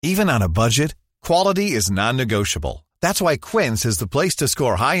Even on a budget, quality is non-negotiable. That's why Quince is the place to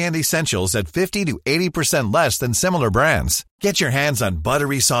score high-end essentials at 50 to 80% less than similar brands. Get your hands on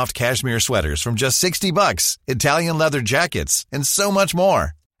buttery soft cashmere sweaters from just $60, Italian leather jackets, and so much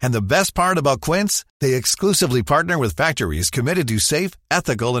more. And the best part about Quince, they exclusively partner with factories committed to safe,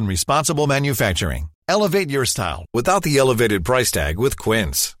 ethical, and responsible manufacturing. Elevate your style without the elevated price tag with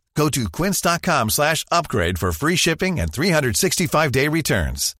Quince. Go to quince.com/upgrade for free shipping and 365-day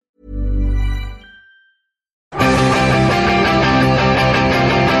returns.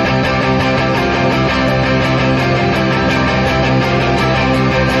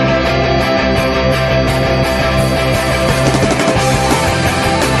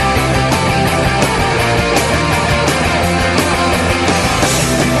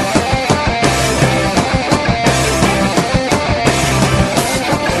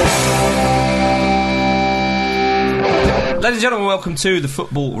 Ladies and gentlemen, welcome to the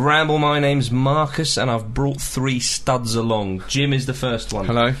Football Ramble. My name's Marcus, and I've brought 3 studs along. Jim is the first one.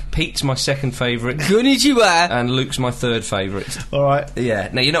 Hello. Pete's my second favourite. Konnichiwa. And Luke's my third favourite. All right. Yeah.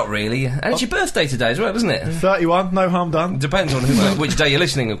 No, you're not really. And it's your birthday today as well, isn't it? 31, no harm done. Depends on which day you're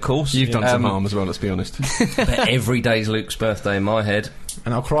listening, of course. You've done some harm as well, let's be honest. But every day's Luke's birthday in my head.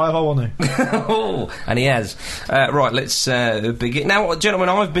 And I'll cry if I want to. Oh, and he has. Right, let's begin. Now, gentlemen,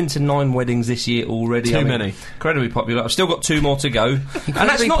 I've been to 9 weddings this year already. Too many. Incredibly popular. I've still got 2 more to go. And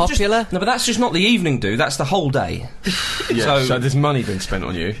that's not popular? No, but that's just not the evening do, that's the whole day. Yeah, so there's money being spent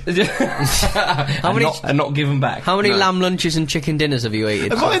on you. and not given back. How many lamb lunches and chicken dinners have you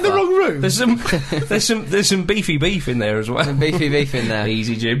eaten? Am I in the wrong room? There's some beefy beef in there as well. Some beefy beef in there.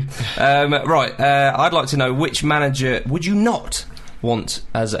 Easy, Jim. Right, I'd like to know which manager would you not want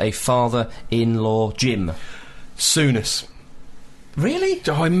as a father-in-law, Jim? Soonest. Really?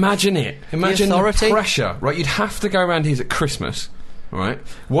 Oh, imagine it. Imagine the pressure. Right, you'd have to go around his at Christmas. Right?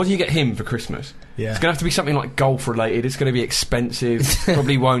 What do you get him for Christmas? Yeah. It's going to have to be something like golf related. It's going to be expensive. He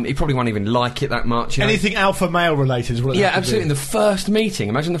probably won't even like it that much. You know? Anything alpha male related is what it Yeah, has to absolutely. be. In the first meeting,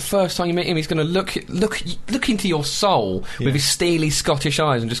 imagine the first time you meet him, he's going to look into your soul with his steely Scottish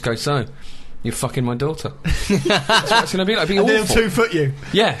eyes and just go, "So, you're fucking my daughter." That's what it's going to be like. It'd be and awful. they'll 2-foot you.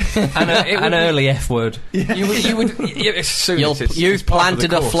 Yeah. An early F word. Yeah. You would. You've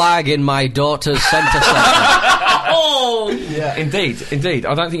planted a flag in my daughter's centre sector. Oh, yeah. Indeed.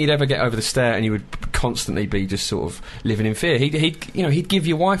 I don't think you'd ever get over the stare, and you would constantly be just sort of living in fear. He'd give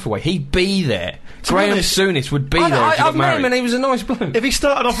your wife away. He'd be there. Graham Souness would be there. I've met him, and he was a nice bloke. If he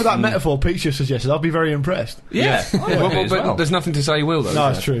started off with that metaphor Pete just suggested, I'd be very impressed. Yeah. But there's nothing to say he will, though. No,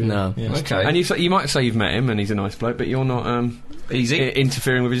 it's true. No. Yeah. Okay. And you might say you've met him, and he's a nice bloke, but you're not.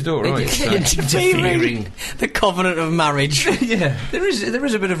 Interfering with his daughter, right? Interfering. The covenant of marriage. Yeah, there is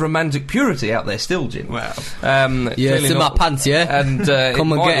a bit of romantic purity out there still, Jim. Well, yeah, it's in my pants, yeah. And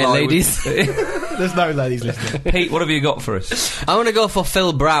come and get it, ladies. There's no ladies listening. Pete, what have you got for us? I want to go for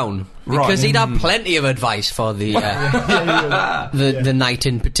Phil Brown because he'd have plenty of advice for the night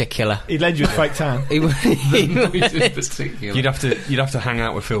in particular. He'd lend you a fake tan. you'd have to hang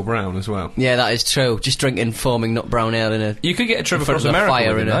out with Phil Brown as well. Yeah, that is true. Just drinking foaming nut brown ale in a. You could get a trip across a America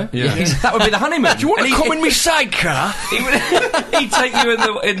fire with in him, a. though. Yeah. That would be the honeymoon. Do you want to come in my sidecar? He'd take you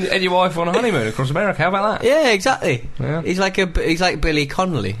and your wife on a honeymoon across America. How about that? Yeah, exactly. Yeah. He's like Billy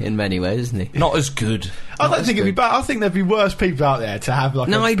Connolly in many ways, isn't he? Not as good. I don't think it'd be bad. I think there'd be worse people out there to have like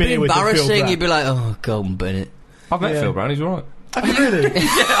no, a he'd be beer with the Phil embarrassing. Brown. You'd be like, oh, go on, Bennett. I've met Phil Brown. He's all right. Have you really? Yeah,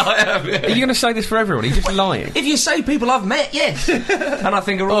 I have. Yeah. Are you going to say this for everyone? Are you just lying? If you say people I've met, yes. And I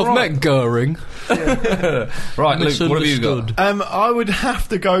think are all I've right. met Goering. Right, Luke, what have you got? I would have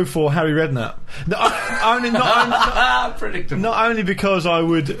to go for Harry Redknapp. Not only because I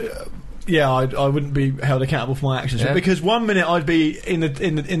would. I wouldn't be held accountable for my actions. Because one minute I'd be in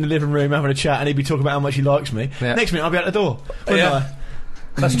the living room having a chat, and he'd be talking about how much he likes me. Yeah. Next minute I'd be out the door. Wouldn't I?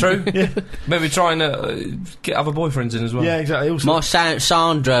 That's true. Yeah. Maybe try and get other boyfriends in as well. Yeah, exactly. Also, My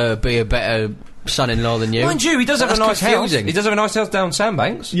Sandra would be a better son-in-law than you. Mind you, he does have a nice house. He does have a nice house down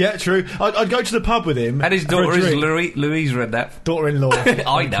Sandbanks. yeah, true. I'd go to the pub with him. And his daughter is Louise Redknapp. Daughter-in-law.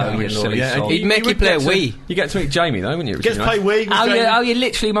 I know, you silly sod. He'd make you play Wii. You get to meet Jamie, though, wouldn't you? Gets to play Wii. You're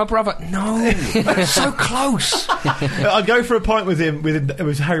literally my brother. No, so close. I'd go for a pint with him.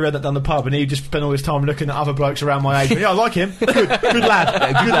 With Harry Redknapp down the pub, and he'd just spend all his time looking at other blokes around my age. But I like him. Good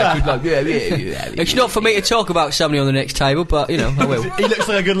lad. Good lad. It's not for me to talk about somebody on the next table, but, I will. He looks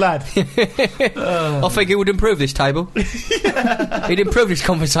like a good lad. I think it would improve this table. He'd improve this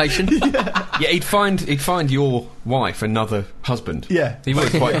conversation. Yeah, he'd find your wife another husband. Yeah. He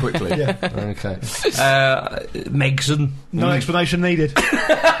would quite quickly. Yeah. Okay. Megson. No explanation needed.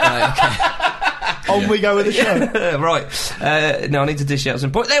 Right, okay. On we go with the show. Right. No, I need to dish out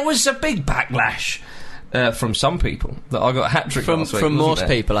some points. There was a big backlash from some people that I got a hat-trick last week, from wasn't most there?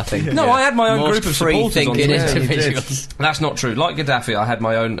 people, I think. No, I had my own Most group of supporters on free-thinking Twitter. individuals. That's not true. Like Gaddafi, I had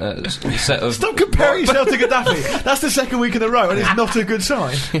my own set of... Stop comparing yourself to Gaddafi. That's the second week in a row, and it's not a good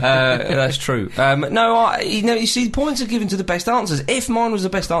sign. That's true. No, you see, points are given to the best answers. If mine was the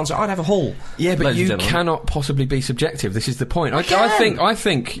best answer, I'd have a haul. Yeah, but ladies you and gentlemen. cannot possibly be subjective. This is the point. I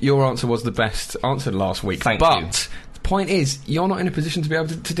think your answer was the best answer last week. Thank but you. the point is, you're not in a position to be able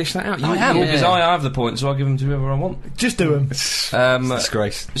to dish that out. I am, because I have the points, so I'll give them to whoever I want. Just do them.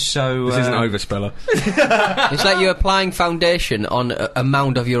 Disgrace. So This isn't Overspeller. It's like you're applying foundation on a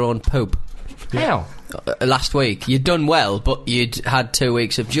mound of your own poop. How? Last week, you'd done well, but you'd had 2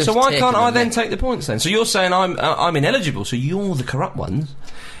 weeks of just. So why taking can't I them then in. take the points then? So you're saying I'm ineligible, so you're the corrupt ones?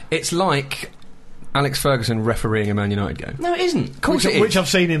 It's like Alex Ferguson refereeing a Man United game. No, it isn't. Of course it is. Which I've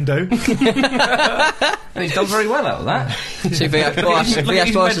seen him do. And he's done very well out of that. See, VS Look at his Sports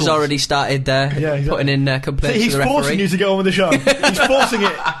has medals. already started putting in complaints He's to the forcing referee. you to go on with the show. He's forcing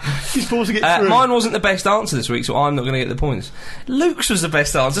it. He's forcing it through. Mine wasn't the best answer this week, so I'm not going to get the points. Luke's was the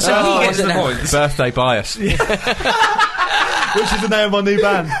best answer, so he gets the wasn't it? points. Birthday bias. Which is the name of my new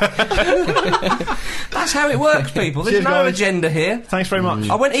band. That's how it works, people. There's Cheers, no guys. agenda here. Thanks very much.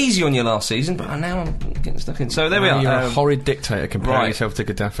 I went easy on you last season, but now I'm getting stuck in. So there we are. You're a horrid dictator comparing right. yourself to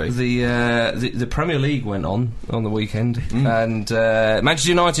Gaddafi. The Premier League went on the weekend, and Manchester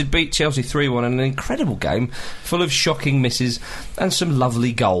United beat Chelsea 3-1 in an incredible game full of shocking misses and some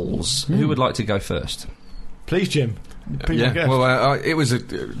lovely goals. Who would like to go first? Please, Jim. Yeah, well, it was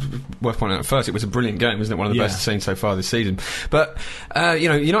worth pointing out first. It was a brilliant game, wasn't it? One of the best I've seen so far this season. But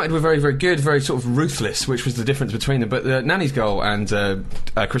United were very, very good, very sort of ruthless, which was the difference between them. But Nani's goal and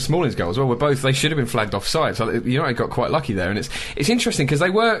Chris Smalling's goal as well were both. They should have been flagged offside. So United got quite lucky there, and it's interesting because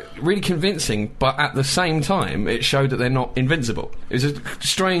they were really convincing, but at the same time, it showed that they're not invincible. It was a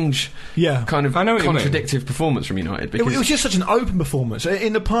strange, kind of I know what you mean. contradictive performance from United. It was just such an open performance.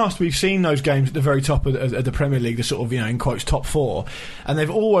 In the past, we've seen those games at the very top of the Premier League, the sort of, in quotes, top four, and they've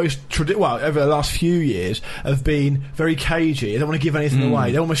always, over the last few years, have been very cagey. They don't want to give anything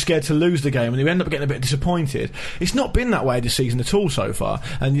away. They're almost scared to lose the game, and they end up getting a bit disappointed. It's not been that way this season at all so far,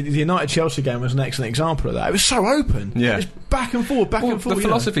 and the United-Chelsea game was an excellent example of that. It was so open. Yeah. It's back and forth, back and forth. The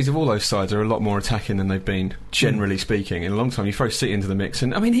philosophies of all those sides are a lot more attacking than they've been, generally speaking, in a long time. You throw City into the mix,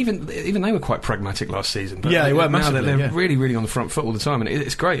 and I mean, even they were quite pragmatic last season. But they were now massively. They're really, really on the front foot all the time, and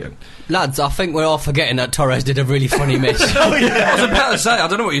it's great. Lads, I think we're all forgetting that Torres did a really funny miss. I was about to say, I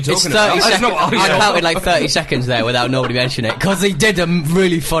don't know what you're It's talking 30 about. seconds. That's not what I I counted like 30 seconds there without nobody mentioning it, because he did a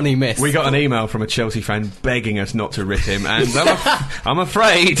really funny miss. We got an email from a Chelsea fan begging us not to rip him, and I'm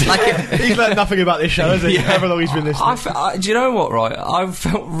afraid. He's learned nothing about this show, has he? However long he's been listening. do you know what, right? I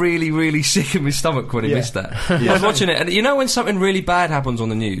felt really, really sick in my stomach when he missed that. I was watching it, and you know when something really bad happens on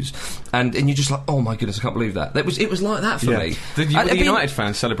the news, and you're just like, oh my goodness, I can't believe that. It was like that for me. The United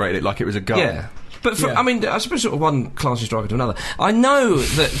fans celebrated it like it was a goal. Yeah. But I mean, I suppose sort of one classy striker to another. I know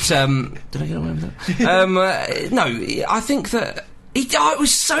that. Did I get away with that? No, I think that. It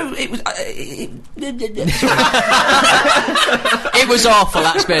was so. It was. It was awful.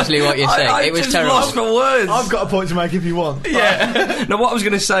 That's basically what you're saying. I It was just terrible. lost for words. I've got a point to make if you want. Yeah. Now, what I was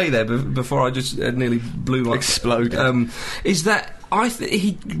going to say there before I just nearly blew my Exploded. is that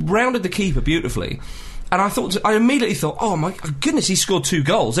he rounded the keeper beautifully. And I immediately thought, oh my goodness, he scored 2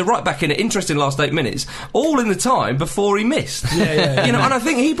 goals. They're right back in it. Interesting last 8 minutes, all in the time before he missed. Yeah. And I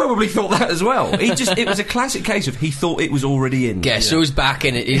think he probably thought that as well. It was a classic case of he thought it was already in. Guess who's back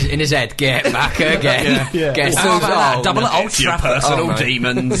in it? He's in his head. Get back again. Yeah. Guess How who's about that? Double It's your personal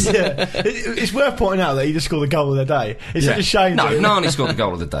demons. Yeah. It's worth pointing out that he just scored the goal of the day. It's such a shame. No, that Nani scored the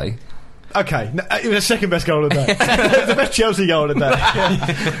goal of the day. Okay, it was the second best goal of the day. It was the best Chelsea goal of the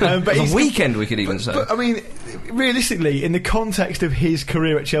day. But The he's weekend, we could even say. But I mean, realistically, in the context of his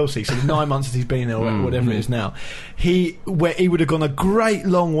career at Chelsea, so the 9 months that he's been there, or whatever it is now, he would have gone a great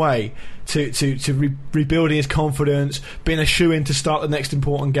long way to rebuilding his confidence, being a shoe-in to start the next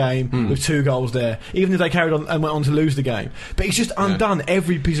important game with 2 goals there, even if they carried on and went on to lose the game. But he's just undone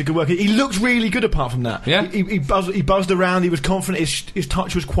every piece of good work. He looked really good apart from that. Yeah. He buzzed around, he was confident, his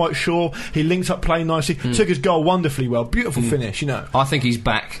touch was quite sure, he linked up play nicely, took his goal wonderfully well, beautiful finish, I think he's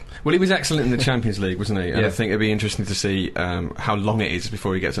back. Well, he was excellent in the Champions League, wasn't he? And I think it'd be interesting to see how long it is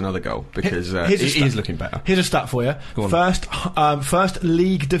before he gets another goal, because he is looking better. Here's a stat for you. Go on. First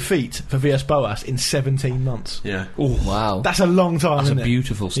league defeat for Villas-Boas in 17 months. Yeah. Wow. That's a long time, That's a isn't it?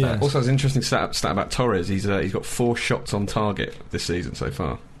 beautiful stat. Yeah. Also, there's an interesting stat about Torres. He's got 4 shots on target this season so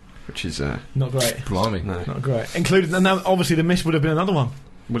far, which is Not great. Blimey. no. Not great. Including, and now obviously the miss would have been another one.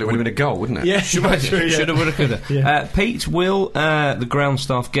 Well, it would have been a goal, wouldn't it? Yeah, Shoulda, woulda, coulda. Yeah. Pete, will the ground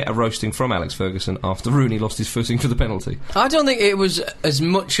staff get a roasting from Alex Ferguson after Rooney lost his footing for the penalty? I don't think it was as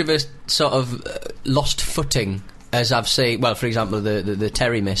much of a sort of lost footing as I've seen. Well, for example, the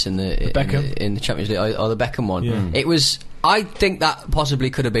Terry miss in the Champions League or the Beckham one. Yeah. It was. I think that possibly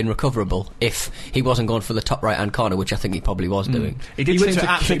could have been recoverable if he wasn't going for the top right-hand corner, which I think he probably was doing. He did He seem went to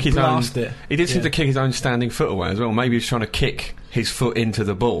to kick his own. blast it. He did seem Yeah. to kick his own standing foot away as well. Maybe he was trying to kick his foot into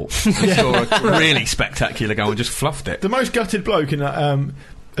the ball and score a really spectacular goal and just fluffed it. The most gutted bloke in that,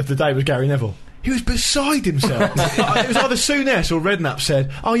 of the day was Gary Neville. He was beside himself. It was either Souness or Redknapp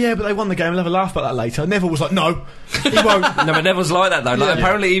said, "Oh yeah, but they won the game. We'll have a laugh about that later." Neville was like, "No, he won't." No, but Neville's like that though. Like, Yeah.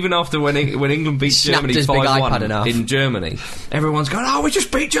 apparently, even after when England beat Snapped Germany his big iPad in 5-1 half. in Germany, everyone's going, "Oh, we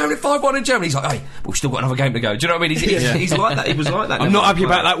just beat Germany 5-1 in Germany." He's like, "Hey, we've still got another game to go." Do you know what I mean? He's like that. He was like that. I'm not happy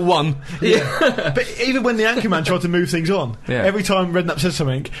about that one. But even when the anchorman tried to move things on, Yeah. every time Redknapp says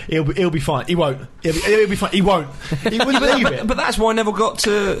something, he'll be fine. He won't. He'll be fine. He won't. He wouldn't leave it. But that's why Neville got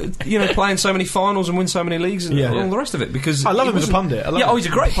to play in so many finals and win so many leagues and all the rest of it. Because I love he him as a wasn't- pundit. I love Yeah, him. he's a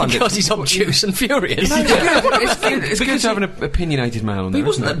great pundit. Because he's obtuse and furious. It's good to have an opinionated man on there. He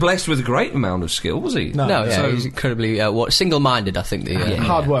wasn't isn't it? blessed with a great amount of skill, was he? No. No, yeah, So- he's incredibly single-minded. I think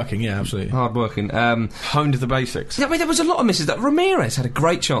Hard working, yeah, absolutely. Hard working. Honed the basics. I mean, there was a lot of misses. That Ramirez had a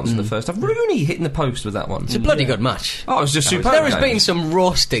great chance in the first half. Rooney hitting the post with that one. It's a bloody good match. Oh, it was just superb. There has game. been some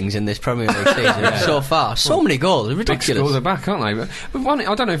roastings in this Premier League season so far. So many goals, Big ridiculous. scores are back, aren't they? But one,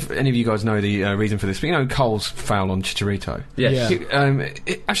 I don't know if any of you guys know the reason for this, but Cole's foul on Chicharito. Yes.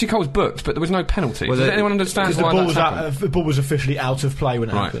 Yeah. Actually, Cole was booked, but there was no penalty. Well, Does the- anyone understand Because the why ball that's was happened? the ball was officially out of play when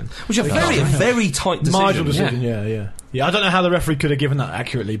it Right. happened. Which is a very tight decision. Marginal decision, yeah. I don't know how the referee could have given that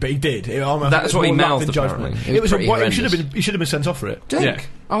accurately, but he did. That's what he mouthed, judgment. apparently. It was pretty he should have been sent off for it. Dink. Yeah.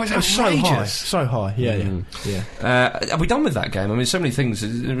 Oh, it's It was so high, outrageous. so high. Yeah. Are we done with that game? I mean, so many things.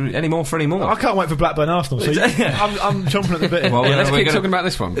 Any more for any more? I can't wait for Blackburn Arsenal. So I'm chomping at the bit. Well, Yeah, let's we're keep gonna- talking about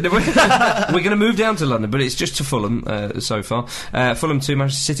this one. We're going to move down to London, but it's just to Fulham so far. Fulham 2,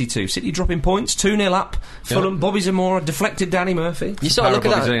 Manchester City 2. City dropping points, 2-0 up. Fulham, Bobby Zamora deflected Danny Murphy. You sort of look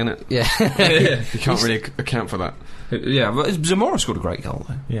at that. Isn't it? Yeah, You can't really account for that. Yeah, but Zamora scored a great goal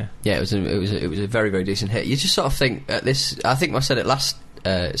though. Yeah. yeah. It was a very, very decent hit. You just sort of think at this. I think I said it last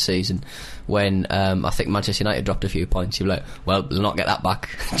season when I think Manchester United dropped a few points. You're like, well, they'll not get that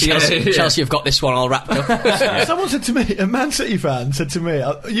back. Chelsea have got this one all wrapped up. Someone said to me, a Man City fan said to me,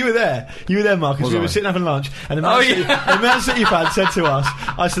 you were there, Marcus. Was we I? were sitting having lunch, and a Man City fan said to us,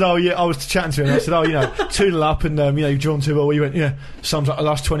 I said, oh yeah, I was chatting to him. I said, 2-0 up, and you've drawn 2-0. You went, yeah, sums up the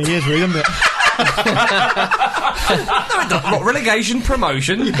last 20 years, really, doesn't it? What, relegation,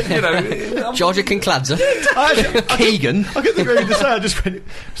 promotion, Georgia Kincladze, Keegan. I couldn't agree with the say. I just went,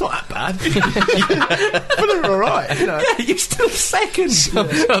 it's not that bad. But they're all right. you're still second.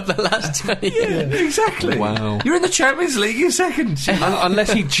 of the last 20 years. Exactly. Wow. You're in the Champions League. You're second.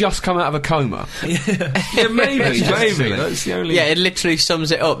 Unless he'd just come out of a coma. Yeah, maybe. That's the only. Yeah, it literally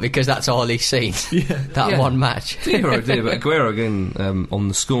sums it up because that's all he's seen. That one match. Dear, but Aguero again on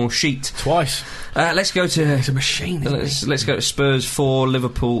the score sheet. Twice. Let's go to. It's a machine. Let's go to Spurs 4,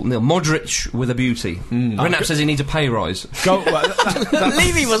 Liverpool 0. Modric with a beauty. Renap says he needs a pay rise.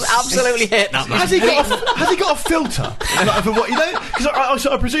 Levy was absolutely hit that match. Has he got a filter? Like, for what because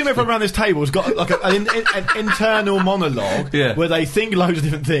I presume everyone around this table has got like an internal monologue where they think loads of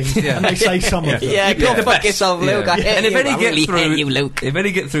different things and they say some of them. Yeah, go fuck yourself, Luke. I hate And if you. any I get really through, hate you, Luke. if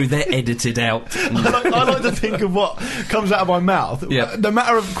any get through, they're edited out. I like to think of what comes out of my mouth. Yeah. No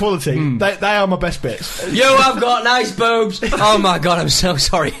matter of quality, they are my best bits. You have got nice boobs. Oh my god, I'm so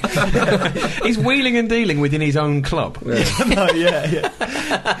sorry. He's wheeling and dealing within his own club.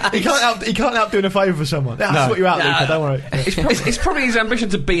 He can't help doing a favour for someone. That's what you're out, Luca, don't worry. It's probably his ambition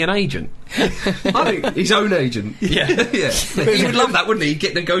to be an agent. I think his own agent. Yeah. He would love that, wouldn't he? He'd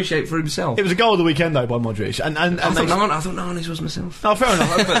get negotiate for himself. It was a goal of the weekend though by Modric, and I thought Narnis was myself. oh, fair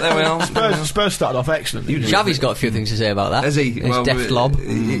enough. But there we are. Spurs started off excellent. Xavi's got a few things to say about that. Has he? His deft lob.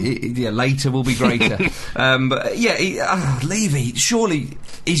 Yeah, later will be greater. But yeah, Levy, surely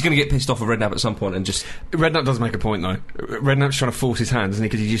he's going to get pissed off with Redknapp at some point and just Redknapp does make a point though. Redknapp's trying to force his hands, isn't he?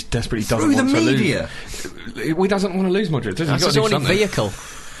 Because he just desperately doesn't through the want to media. lose. He doesn't want to lose Modric, does he? That's He's his got to do only something. vehicle.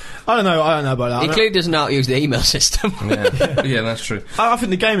 I don't know about that. He clearly doesn't know how to use the email system. Yeah, that's true. I think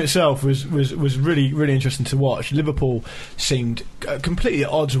the game itself was really, really interesting to watch. Liverpool seemed completely at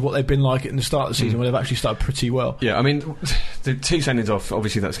odds with what they've been like in the start of the season, where they've actually started pretty well. Yeah, I mean, the 2 sendings off,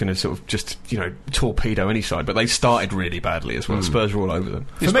 obviously that's going to sort of just, torpedo any side, but they started really badly as well. Spurs were all over them.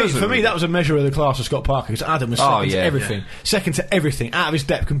 For me, that was a measure of the class of Scott Parker, because Adam was second to everything. Second to everything, out of his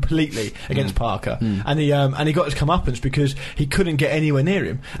depth completely against Parker. And he got his comeuppance because he couldn't get anywhere near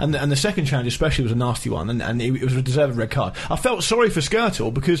him. And the second challenge especially was a nasty one, and it was a deserved red card. I felt sorry for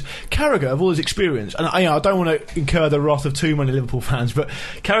Skrtel, because Carragher, of all his experience, and I don't want to incur the wrath of too many Liverpool fans, but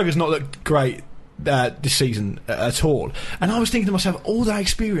Carragher's not looked great this season at all. And I was thinking to myself, all that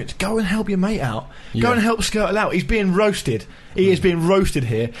experience, go and help your mate out. Go and help Skrtel out. He's being roasted. He is being roasted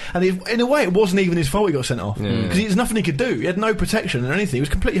here. And in a way, it wasn't even his fault he got sent off. Because there's nothing he could do. He had no protection or anything. He was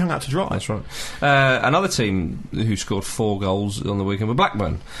completely hung out to dry. That's right. Another team who scored 4 goals on the weekend were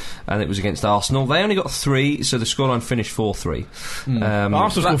Blackburn. And it was against Arsenal. They only got 3, so the scoreline finished 4-3. Arsenal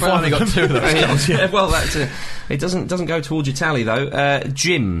scored 5, only got 2 of those goals. Well, that's it doesn't go towards your tally, though.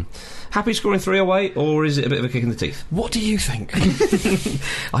 Jim, happy scoring 3 away, or is it a bit of a kick in the teeth? What do you think?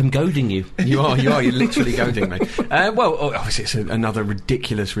 I'm goading you. You are. You're literally goading me. Well, obviously it's another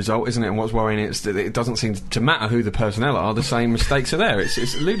ridiculous result, isn't it? And what's worrying is that it doesn't seem to matter who the personnel are. The same mistakes are there.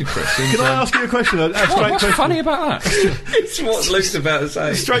 It's ludicrous. Can I ask you a question? What's funny about that? It's what Luke's about to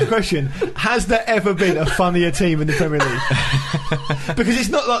say. Straight question: has there ever been a funnier team in the Premier League? Because it's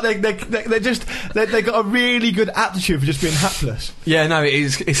not like they've got a really good aptitude for just being hapless. Yeah, no,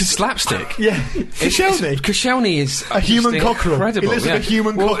 it's a slapstick. Yeah, Koscielny is a human cockerel. Incredible. He looks like a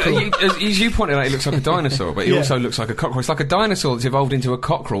human cockerel. As you pointed out, he looks like a dinosaur, but he also looks like a cockerel. It's like a dinosaur that's evolved into a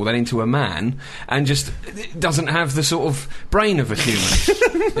cockerel, then into a man, and just doesn't have the sort of brain of a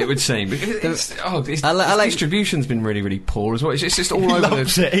human. It would seem. His distribution's been really, really poor as well. It's just all over.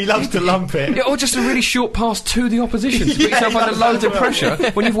 He loves to lump it. Yeah, or just a really short pass to the opposition to put yourself under loads of pressure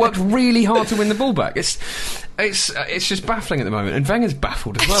when you've worked really hard to win the ball back. It's just baffling at the moment, and Wenger's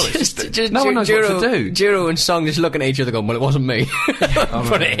baffled as well. No one knows what to do. Giroud and Song just looking at each other going, well, it wasn't me.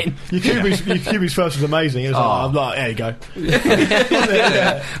 Put it in. Yakubu's first was amazing. It was I'm like, there you go.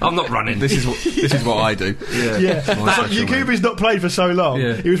 I'm not running. This is what I do. Yeah. Yakubu's not played for so long.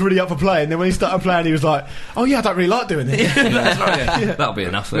 Yeah. He was really up for playing. Then when he started playing, he was like, oh yeah, I don't really like doing it. That's right. Yeah. That'll be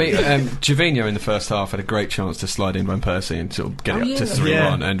enough. Jovino in the first half had a great chance to slide in Van Persie and sort of get it up to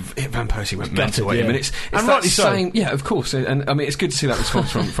 3-1, and Van Persie went mental at him. And it's rightly so. Yeah, of course. And I mean, it's good to see that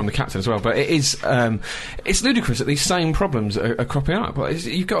response from the captain as well. But it is it's ludicrous that these same problems are cropping up. But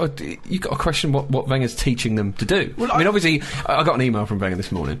you've got to question what Wenger's teaching them to do. Well, I mean, obviously, I got an email from Wenger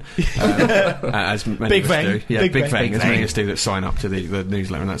this morning, as many Big Weng. do. Yeah, Big Weng, as many of us do that sign up to the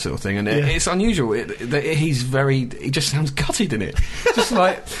newsletter and that sort of thing. And it's unusual. He just sounds gutted in it. Just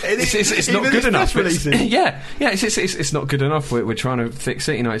like it's not good enough. It's not good enough. We're trying to fix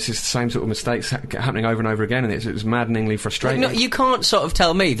it. It's just the same sort of mistakes happening over and over again, and it's maddeningly frustrating. No, you can't sort of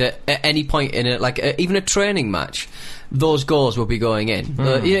tell me that at any point in even a training match, those goals will be going in.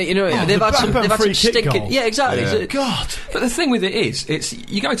 They've had some stinking. Yeah, exactly. Yeah. God. But the thing with it is,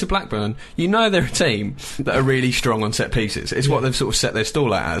 you go to Blackburn, they're a team that are really strong on set pieces. It's what they've sort of set their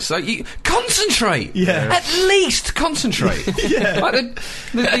stall out as. So you concentrate. Yeah. At least concentrate. Like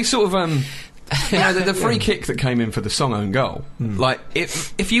the sort of. The free kick that came in for the Song own goal, like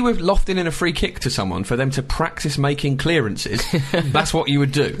if you were lofting in a free kick to someone for them to practice making clearances, that's what you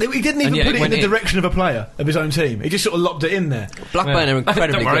would do. He didn't even put it in the direction of a player of his own team. He just sort of lobbed it in there. Blackburn are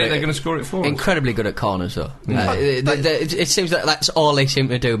incredibly good. They're going to score it for us. Incredibly good at corners, though. It seems that that's all they seem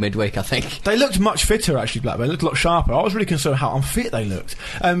to do midweek, I think. They looked much fitter, actually, Blackburn. They looked a lot sharper. I was really concerned how unfit they looked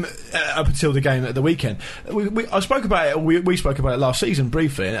up until the game at the weekend. I spoke about it. We spoke about it last season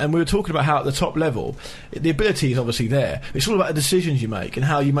briefly, and we were talking about how at the top level the ability is obviously there. It's all about the decisions you make and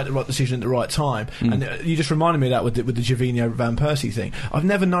how you make the right decision at the right time. And you just reminded me of that with the Jovino Van Persie thing. I've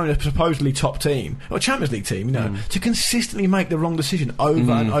never known a supposedly top team or Champions League team, to consistently make the wrong decision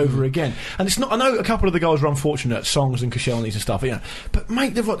over and over again. And it's not. I know a couple of the goals were unfortunate, Songs and Koscielny's and stuff. But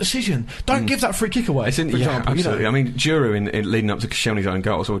make the right decision. Don't give that free kick away. For example, absolutely. I mean, Giroud in leading up to Koscielny's own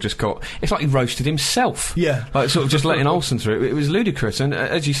goals, it's like he roasted himself. Yeah, like sort of just letting Olsen through. It was ludicrous. And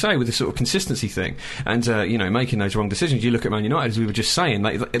as you say, with this sort of consistency consistency thing, and making those wrong decisions. You look at Man United, as we were just saying,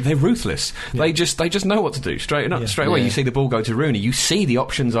 they're ruthless. Yeah. They just know what to do straight away. Yeah. You see the ball go to Rooney, you see the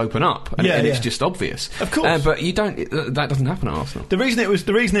options open up, and it's just obvious. Of course. But you don't. That doesn't happen at Arsenal. Part of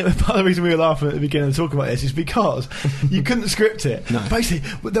the reason we were laughing at the beginning of talking about this is because you couldn't script it. No.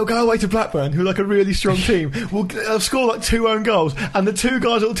 Basically, they'll go away to Blackburn, who are like a really strong team. They'll score like 2 own goals, and the 2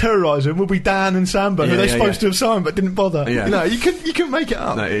 guys that will terrorise them will be Dan and Samba, who they're supposed to have signed but didn't bother. Yeah. You couldn't make it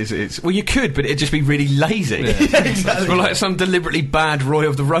up. No, well, you could, but it'd just be really lazy. Yeah, exactly. Well, like some deliberately bad Roy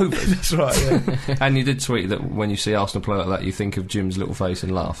of the Rovers. That's right. Yeah. And you did tweet that when you see Arsenal play like that, you think of Jim's little face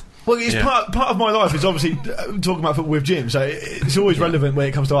and laugh. Well, it's part of my life is obviously talking about football with Jim, so it's always relevant when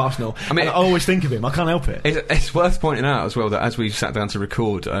it comes to Arsenal. I mean, I always think of him. I can't help it. It's worth pointing out as well that as we sat down to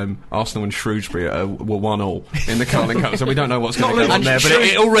record, Arsenal and Shrewsbury were 1-1 in the Carling Cup, so we don't know what's going to go on there, but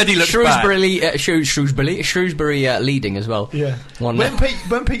it already looks bad. Shrewsbury leading as well. Yeah.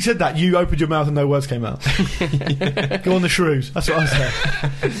 When Pete said that, you opened your mouth and no words came out. Go on the Shrews. That's what I said.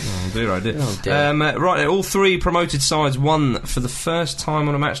 Oh dear. Right, all 3 promoted sides won for the first time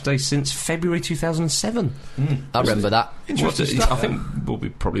on a match day since February 2007. I remember that. I think we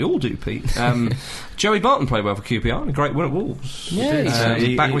probably all do, Pete. Joey Barton played well for QPR and a great win at Wolves. Yeah,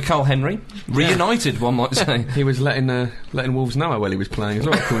 he's back with Carl Henry. Reunited, one might say. He was letting Wolves know how well he was playing as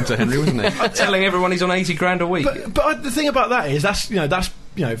well, according to Henry, wasn't he? Telling everyone he's on 80 grand a week. But the thing about that is that's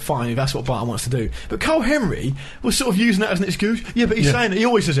fine if that's what Barton wants to do. But Carl Henry was sort of using that as an excuse. Yeah, but he's saying it. He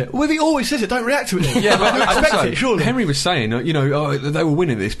always says it. Well, if he always says it, don't react to it then. Yeah, but you expect it, surely. Henry was saying, they were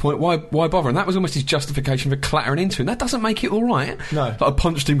winning at this point. Why bother? And that was almost his justification for clattering into him. That doesn't make it all right. No. Like, I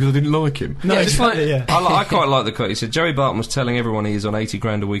punched him because I didn't like him. No, exactly, yeah. I quite like the quote. He said Joey Barton was telling everyone he is on 80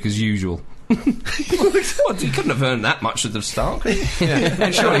 grand a week as usual. Well, he couldn't have earned that much at the start.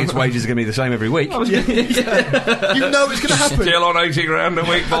 And surely his wages are going to be the same every week. You know it's going to happen. Still on 80 grand a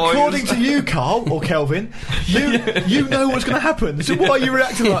week, boys. According to you, Carl, or Kelvin, you know what's going to happen. So why are you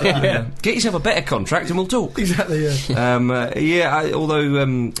reacting like that? Yeah. Get yourself a better contract and we'll talk. Exactly, yeah.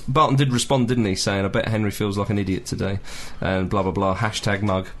 Although Barton did respond, didn't he, saying, I bet Henry feels like an idiot today, and blah, blah, blah,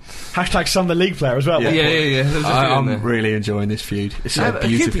 #mug. #son the league player as well. Yeah. I'm really enjoying this feud. It's so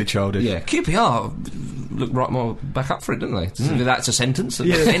beautifully childish. Yeah, QPR look right more back up for it, don't they? That's a sentence.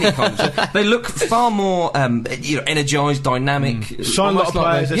 Any concept. They look far more energised, dynamic. Sign a lot of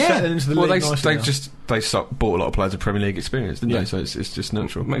players. They're settling into the league nicely now. They bought a lot of players with Premier League experience, didn't they? So it's just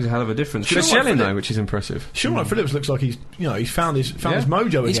natural. Makes a hell of a difference. They're selling though, which is impressive. Sean Phillips looks like he's found his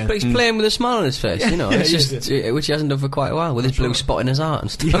mojo again. He's playing with a smile on his face, which he hasn't done for quite a while, with his blue spot in his heart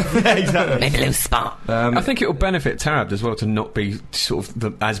and stuff. Yeah, exactly. Maybe a little spot. I think it will benefit Tarab as well to not be sort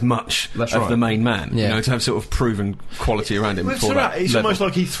of as much of the main man. Yeah. To have sort of proven quality around him. It's almost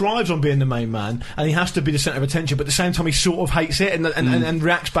like he thrives on being the main man, and he has to be the centre of attention. But at the same time, he sort of hates it and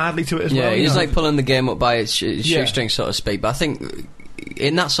reacts badly to it as well. Yeah, he's like pulling the game up by its shoestrings, so to speak. But I think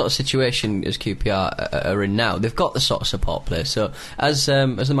in that sort of situation as QPR are in now, they've got the sort of support players. So as the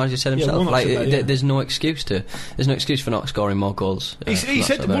manager said himself, there's no excuse for not scoring more goals.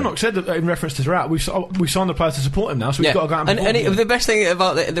 Warnock said that in reference to Tarab, we've signed the players to support him now, so we've got to go out and perform. The best thing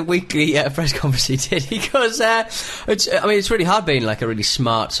about the weekly press conference he did, he goes, it's really hard being like a really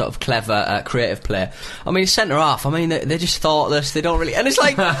smart, sort of clever, creative player. I mean, centre half. I mean, they're just thoughtless. They don't really, and it's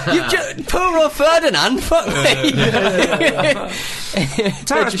like poor old Ferdinand. Fuck me.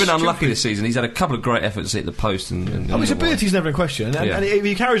 Tarab's been unlucky this season. He's had a couple of great efforts at the post. His ability's never in question, and if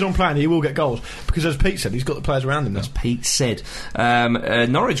he carries on playing, he will get goals because, as Pete said, he's got the players around him now. As Pete said.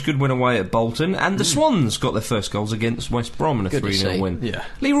 Norwich good win away at Bolton, and the Swans got their first goals against West Brom in a 3-0 win. Yeah.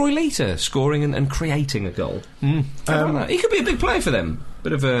 Leroy Lita scoring and creating a goal. He could be a big player for them.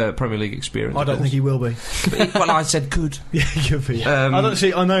 Bit of a Premier League experience. I don't think he will be. Well, I said could. Yeah, he could be. I don't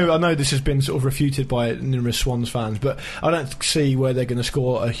see. I know this has been sort of refuted by numerous Swans fans, but I don't see where they're going to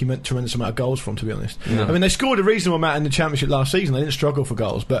score a tremendous amount of goals from. To be honest, no. I mean they scored a reasonable amount in the Championship last season. They didn't struggle for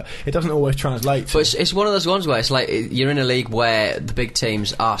goals, but it doesn't always translate. But it's one of those ones where it's like you're in a league where the big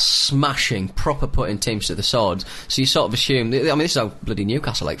teams are smashing, proper putting teams to the swords. So you sort of assume. I mean, this is how bloody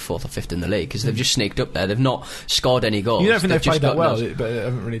Newcastle like 4th or 5th in the league because they've just sneaked up there. They've not scored any goals. You don't think they've played that well, those. but they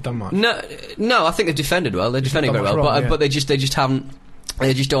haven't really done much. No, I think they've defended well. They're defending very well, but they just haven't.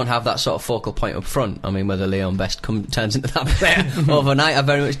 They just don't have that sort of focal point up front. I mean, whether Leon Best turns into that player overnight, I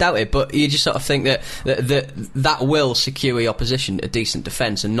very much doubt it. But you just sort of think that will secure the opposition a decent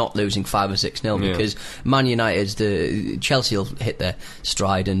defence and not losing 5 or 6-0 because Man United's, the Chelsea will hit their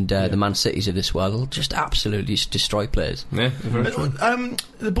stride and the Man Cities of this world will just absolutely destroy players. Yeah, very true.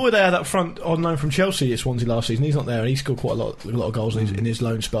 The boy they had up front on loan from Chelsea at Swansea last season, he's not there, and he scored quite a lot of goals in his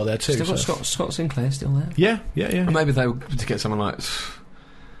loan spell there too. Still got Scott Sinclair still there. Yeah. And maybe they to get someone like.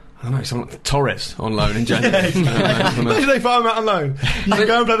 I don't know, someone like Torres on loan in January. Imagine they fire him out on loan. You can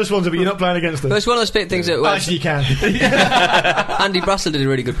go and play for Swansea, but you're not playing against them. But it's one of those big things that... Actually, you can. Andy Brassel did a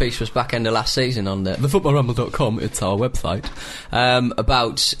really good piece for us back end of last season on thefootballramble.com, it's our website,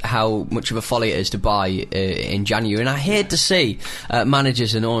 about how much of a folly it is to buy in January. And I hate to see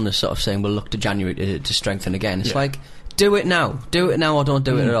managers and owners sort of saying, we'll look to January to strengthen again. It's like... Do it now or don't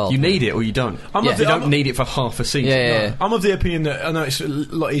do it at all. You need it or you don't. You don't need it for half a season. Yeah. I'm of the opinion that, I know it's a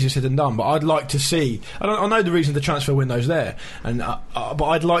lot easier said than done, but I'd like to see, I know the reason the transfer window's there, and but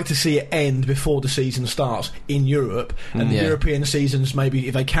I'd like to see it end before the season starts in Europe, and the European seasons, maybe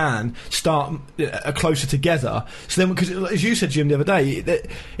if they can, start closer together. So then, because as you said, Jim, the other day,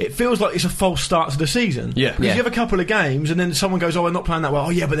 it feels like it's a false start to the season. Yeah. Because you have a couple of games and then someone goes, oh, we're not playing that well. Oh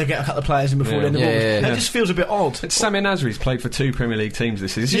yeah, but they get a couple of players in before the end of August. It just feels a bit odd. Samir Nasri's played for 2 Premier League teams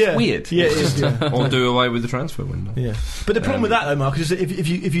this season. It's just weird. Yeah, it is. Yeah. Or do away with the transfer window. Yeah. But the problem with that, though, Mark, is that if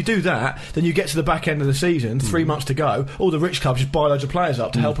you do that, then you get to the back end of the season, 3 months to go, all the rich clubs just buy loads of players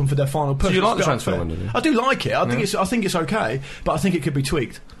up to help them for their final push. Do you like the transfer window? I do like it. I think it's okay, but I think it could be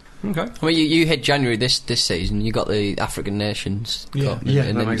tweaked. Okay. I mean, you hit January this season. You got the African Nations Cup, and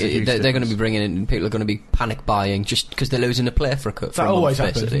then they're going to be bringing in. People are going to be panic buying just because they're losing a player for a cut. That always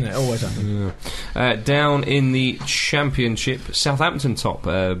happens, doesn't it? Always happens. Yeah. Down in the Championship, Southampton top,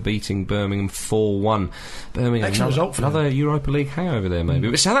 beating Birmingham 4-1. Birmingham, Excellent result for another them. Europa League hangover there,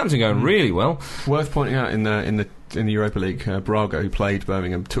 maybe. But Southampton going really well. Worth pointing out in the Europa League, Braga, who played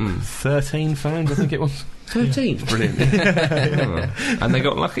Birmingham, took 13 fouls, I think it was. 13. Brilliant. And they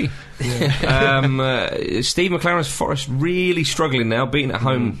got lucky. Steve McLaren's Forest really struggling now, beaten at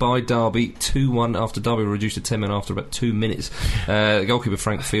home by Derby 2-1 after Derby were reduced to 10 men after about 2 minutes. Goalkeeper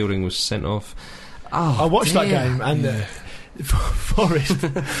Frank Fielding was sent off. I watched that game and Forest,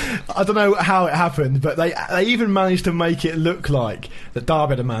 I don't know how it happened, but they even managed to make it look like that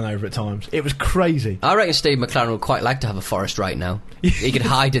Derby had a man over at times. It was crazy. I reckon Steve McLaren would quite like to have a Forest right now. He could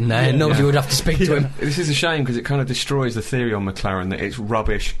hide in there and nobody would have to speak to him. This is a shame because it kind of destroys the theory on McLaren that it's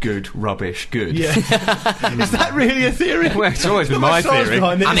rubbish, good. Yeah. Is that really a theory? Well, it's always been my theory.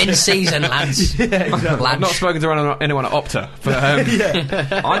 I'm in season, lads. Exactly. I've not spoken to anyone at Opta, but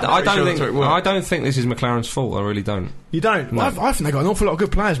I don't think this is McLaren's fault. I really don't. You don't? No. I think they've got an awful lot of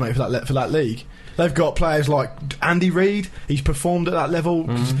good players, mate, for that league. They've got players like Andy Reid. He's performed at that level.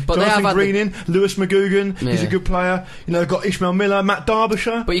 But they have Greening, Lewis McGugan. He's a good player. You know, they've got Ishmael Miller, Matt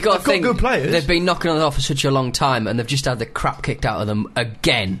Derbyshire. But you got to think, good players. They've been knocking on the door for such a long time, and they've just had the crap kicked out of them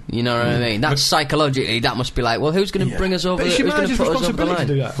again. You know what I mean? That's psychologically, that must be like, well, who's going to bring us over? Who's going to put us over the line?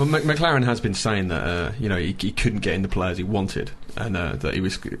 To do that. Well, McLaren has been saying that he couldn't get in the players he wanted, and that it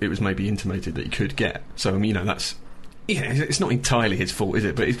was maybe intimated that he could get. So that's. Yeah, it's not entirely his fault, is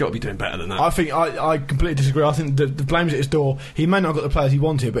it? But he's got to be doing better than that. I think I completely disagree. I think the blame's at his door. He may not have got the players he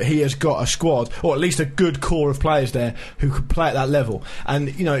wanted, but he has got a squad, or at least a good core of players there who could play at that level. And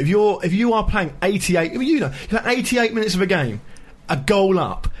if you are playing 88, you're playing 88 minutes of a game, a goal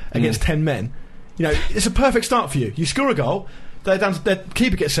up against 10 men. It's a perfect start for you. You score a goal. Their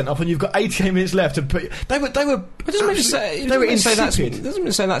keeper gets sent off, and you've got 88 minutes left to put. They were. It doesn't mean to say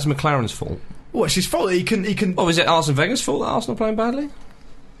that's McLaren's fault. Well, it's his fault. He can. Oh, is it Arsene Wenger's fault that Arsenal are playing badly?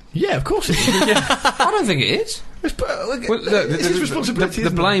 Yeah, of course it is. I don't think it is. It's his responsibility. The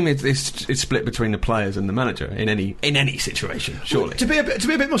blame is split between the players and the manager in any situation. Surely, to be a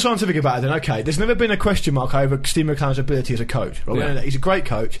bit more scientific about it, then okay. There's never been a question mark over Steve McLaren's ability as a coach. Right? Yeah. He's a great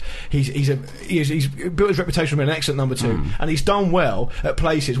coach. He's built his reputation for being an excellent number 2, and he's done well at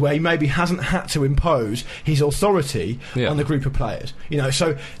places where he maybe hasn't had to impose his authority on the group of players.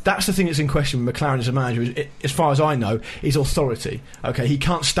 So that's the thing that's in question with McLaren as a manager. As far as I know, is authority. Okay, he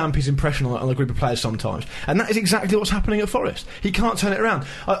can't stamp his impression on a group of players sometimes, and that is exactly what's happening at Forest. He can't turn it around.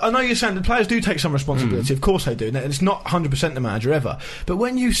 I know you're saying the players do take some responsibility. Of course they do, and it's not 100% the manager ever. But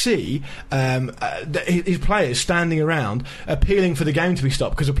when you see his players standing around appealing for the game to be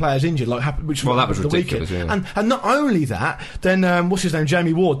stopped because a player's injured, which that was the ridiculous. weekend, and not only that, then what's his name,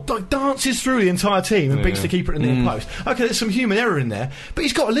 Jamie Ward, dances through the entire team and beats the keeper at the near post. Okay, there's some human error in there, but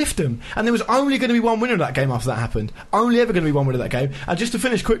he's got to lift them. And there was only going to be one winner of that game after that happened. Only ever going to be one winner of that game. And just to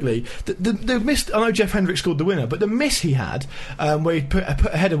finish quickly, the missed. I know Jeff Hendrick scored the winner, but the miss he had where he put a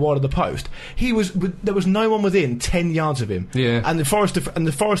header wide of the post, there was no one within 10 yards of him. Yeah. And the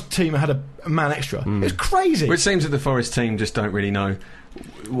Forest team had a man extra. It's crazy. Well, it seems that the Forest team just don't really know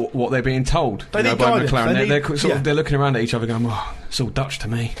what they're being told by McLaren. They're looking around at each other going, it's all Dutch to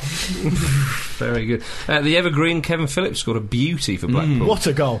me. Very good. The evergreen Kevin Phillips scored a beauty for Blackpool. What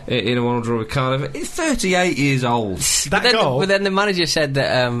a goal. In a 1-1 draw with Cardiff. He's 38 years old. But then the manager said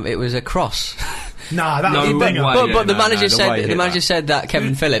that it was a cross. Nah, that No was a way. banger. But the manager the way he said hit that. said that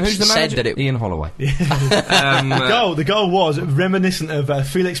Kevin Phillips Who's the said manager? that it. Ian Holloway. The goal was reminiscent of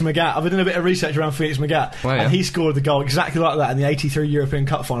Felix Magath. I've been doing a bit of research around Felix Magath, Oh, yeah. and he scored the goal exactly like that in the '83 European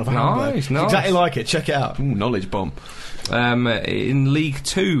Cup final for Hamburg. Nice. Exactly like it. Check it out. Ooh, knowledge bomb. In League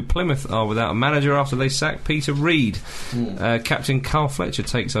 2, Plymouth are without a manager after they sacked Peter Reid. Captain Carl Fletcher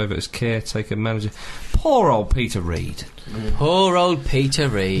takes over as caretaker manager. Poor old Peter Reid. Poor old Peter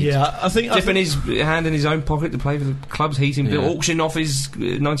Reid. Yeah, I think Dipping his hand in his own pocket to play for the club's heating bill, auctioning off his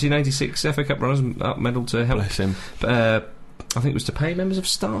 1986 FA Cup runners-up medal to help. Bless him. I think it was to pay members of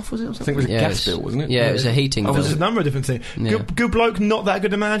staff, was it? Or I think it was a gas bill, wasn't it? Yeah, it was a heating bill. there's a number of different things. Yeah. Good bloke, not that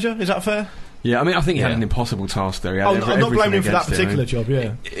good a manager. Is that fair? Yeah, I mean, I think he had Yeah. an impossible task there. He had I'm not everything blaming him for that against him. particular job.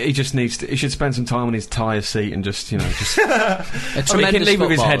 Yeah. He just needs to. He should spend some time on his tyre seat and just, A I mean, he tremendous can leave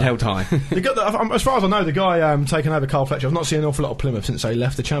with his head footballer. held high. As far as I know, the guy taking over Carl Fletcher, I've not seen an awful lot of Plymouth since they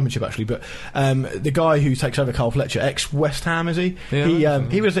left the Championship actually, but the guy who takes over Carl Fletcher, ex West Ham, is he? Yeah.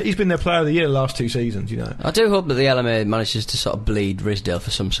 He's been their player of the year the last 2 seasons. You know. I do hope that the LMA manages to sort of bleed Risdale for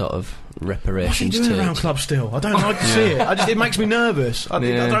some sort of What's he reparations doing to around club still? I don't like to see it. It makes me nervous. I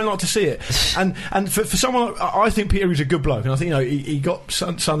don't like to see it. And for someone, I think Peter is a good bloke, and I think he got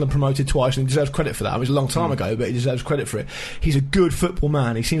Sunderland promoted twice, and he deserves credit for that. It was a long time ago, but he deserves credit for it. He's a good football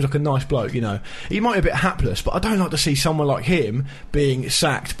man. He seems like a nice bloke. You know, he might be a bit hapless, but I don't like to see someone like him being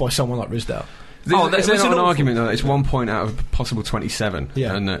sacked by someone like Risdale. There's there's an an argument that it's 1 point out of possible 27,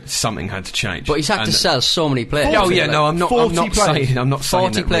 Yeah. and that something had to change. But he's had to And- sell so many players. 40, I'm not 40 saying. I'm not saying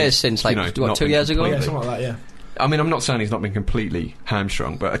 40 that players Reed, since, like, you know, what, not 2 been years ago? completely- Yeah, something like that. Yeah. I mean, I'm not saying he's not been completely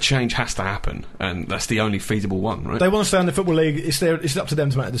hamstrung, but a change has to happen, and that's the only feasible one, right? They want to stay in the Football League. It's up to them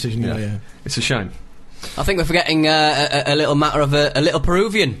to make a decision. Yeah. Yeah. It's a shame. I think we're forgetting a little matter of a little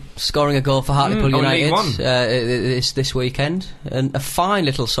Peruvian scoring a goal for Hartlepool on League United One. this weekend, and a fine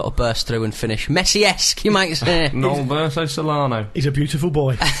little sort of burst through and finish, Messi-esque, you might say. Alberto Solano. He's a beautiful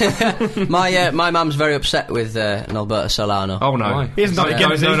boy. My mum's very upset with Alberto Solano. Oh no. Why? He hasn't done it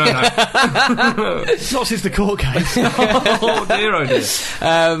again, has he? No. It's not since the court case. Oh dear, oh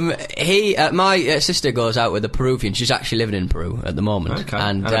dear. My sister goes out with a Peruvian. She's actually living in Peru at the moment, Okay.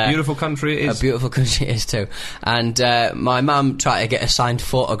 and a beautiful country it is. a beautiful country it is too. And my mum tried to get a signed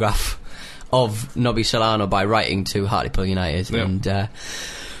photograph of Nobby Solano by writing to Hartlepool United, Yeah.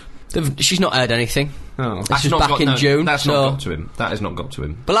 and she's not heard anything. Oh. This was back in June. That's so- not got to him. That has not got to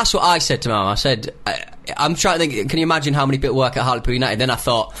him. But that's what I said to Mum. I said, I'm trying to think, can you imagine how many people work at Hartlepool United? Then I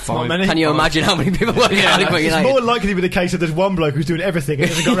thought, Five. many. can you imagine how many people work at Hartlepool It's United? more likely to be the case that there's one bloke who's doing everything and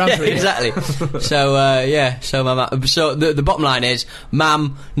hasn't got around to it yet. Exactly. So the bottom line is,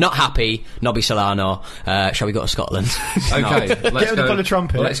 Mum, not happy. Nobby Solano. Shall we go to Scotland? Okay, Get him to play the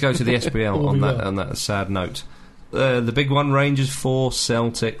trumpet. Let's go to the SPL All we will. on that sad note. The big one, Rangers 4,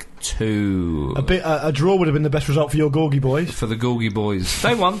 Celtic 2. A draw would have been the best result for your Gorgie boys. For the Gorgie boys.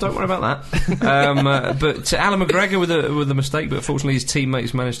 They won, don't worry about that. But Alan McGregor with a mistake, but fortunately his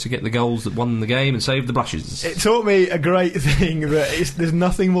teammates managed to get the goals that won the game and saved the blushes. It taught me a great thing that there's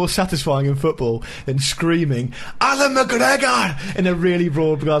nothing more satisfying in football than screaming Alan McGregor in a really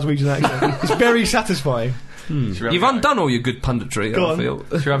broad Glaswegian accent. It's very satisfying. You've undone all your good punditry, Go I on. feel.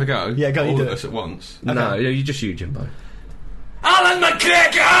 Should we have a go? Yeah, go, you All do of it. us at once. No, you just you, Jimbo. Alan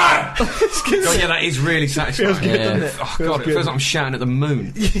McGregor! God, yeah, that is really satisfying. Feels good, Yeah. doesn't it? Oh, God, it good. feels like I'm shouting at the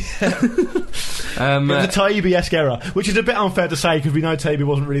moon. It was a Taibbi-esque era, which is a bit unfair to say because we know Taibbi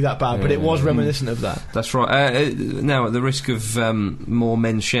wasn't really that bad, but it was reminiscent of that. That's right. Now, at the risk of more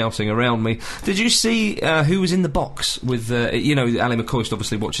men shouting around me, did you see who was in the box with, Ali McCoist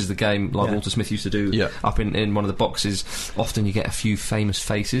obviously watches the game like Yeah. Walter Smith used to do Yeah. up in one of the boxes. Often you get a few famous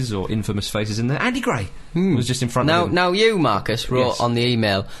faces or infamous faces in there. Andy Gray was just in front of him. Now you, Marcus, wrote Yes. on the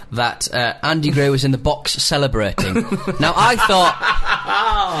email that Andy Gray was in the box celebrating. Now I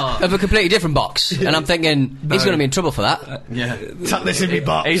thought of a completely different box, and I'm thinking he's going to be in trouble for that. Yeah. Tuck this in me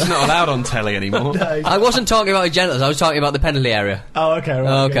box. He's not allowed on telly anymore. I wasn't talking about his genitals. I was talking about the penalty area. Oh, okay,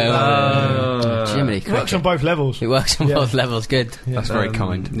 right. Okay. Jiminy It works cricket. on both levels. It works on Yeah. both levels. Good. That's very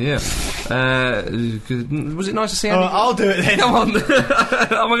kind. Yeah. Was it nice to see Andy? I'll do it then. Come on. Am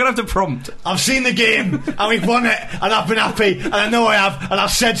I going to have to prompt? I've seen the game, and we've won it, and I've been happy, and I know I have, and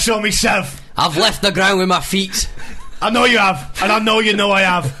I've said so myself. I've left the ground with my feet. I know you have, and I know you know I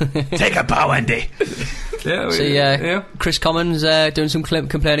have. Take a bow, Andy. Yeah. See, Chris Commons doing some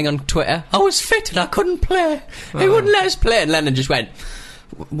complaining on Twitter. I was fit and I couldn't play. He wouldn't let us play. And Lennon just went,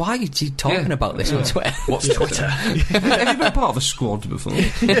 why are you talking about this on Twitter? What's Twitter? Have you been part of a squad before?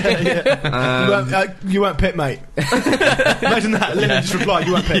 You weren't Pitt, mate. Imagine that. Lennon just replied,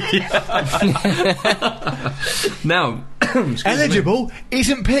 you weren't Pitt. Now, Eligible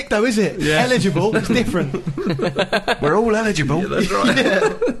isn't picked though, is it? Yeah. Eligible, it's different. We're all eligible. That's right.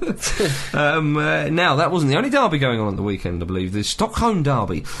 Now, that wasn't the only derby going on at the weekend, I believe. The Stockholm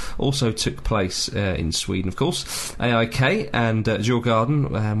derby also took place in Sweden, of course. AIK and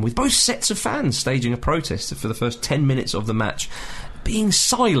Djurgården, with both sets of fans staging a protest for the first 10 minutes of the match, being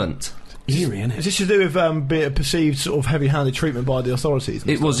silent. Eerie, isn't it? Is this to do with perceived sort of heavy-handed treatment by the authorities?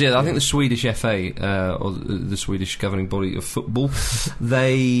 It was, yeah. I think the Swedish FA, or the Swedish governing body of football,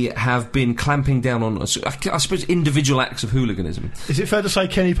 they have been clamping down on, I suppose, individual acts of hooliganism. Is it fair to say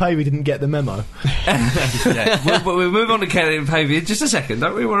Kenny Pavey didn't get the memo? Yeah, we'll move on to Kenny Pavey in just a second.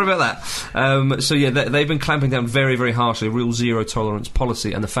 Don't we worry about that. So yeah, they've been clamping down very, very harshly, a real zero tolerance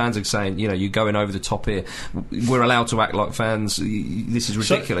policy, and the fans are saying, you know, you're going over the top here. We're allowed to act like fans. This is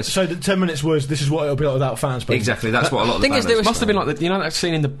ridiculous. So the 10 minutes was, this is what it'll be like without fans. Basically. Exactly, that's what a lot of the Thing fans is, Must have been like you know that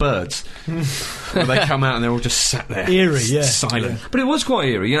scene in The Birds where they come out and they're all just sat there, eerie, yeah, silent. But it was quite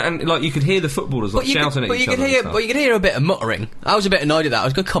eerie, you know, and like you could hear the footballers like shouting at each other. But you could hear a bit of muttering. I was a bit annoyed at that. I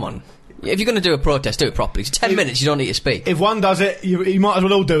was going, come on. If you're going to do a protest, do it properly. It's 10 minutes, you don't need to speak. If one does it, you might as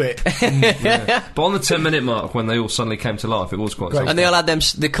well all do it. But on the 10-minute mark, when they all suddenly came to life, it was quite something. And they all had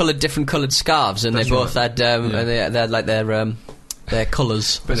the different coloured scarves, and they both had and they had like their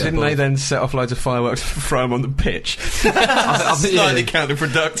colours. But didn't they then set off loads of fireworks and throw them on the pitch? Slightly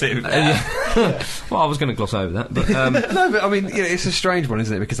counterproductive. Well, I was going to gloss over that, but no, but I mean, it's a strange one,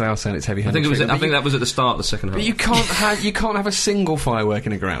 isn't it? Because they are saying it's heavy-handed. I think that was at the start of the second half. But you can't have a single firework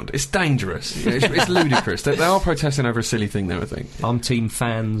in the ground. It's dangerous. It's ludicrous. They are protesting over a silly thing, though. I think. I'm team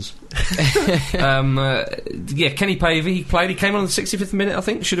fans. Yeah, Kenny Pavey, he played. He came on the 65th minute. I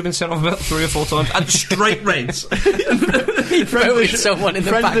think should have been sent off about 3 or 4 times and straight reds. He threw someone in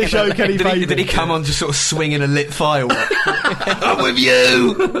the back of the show, Kenny Pavey. Did he come on just sort of swinging a lit firework? I'm with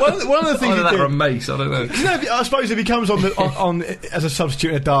you. One of the things Either that or a mace, I don't know. You know, I suppose if he comes on as a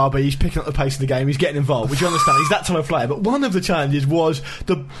substitute in a derby, he's picking up the pace of the game, he's getting involved, which you understand, he's that type of player. But one of the challenges was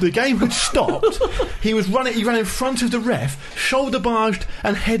the game had stopped, he ran in front of the ref, shoulder barged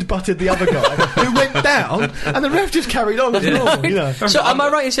and head-butted the other guy, who went down, and the ref just carried on as normal, you know. So am I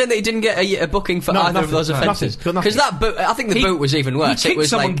right in saying that he didn't get a booking for either of those offences? Because that boot, I think the boot was even worse. He kicked it was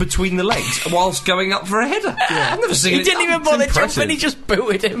someone like between the legs whilst going up for a header. I've never seen it. He didn't even bother jumping, he just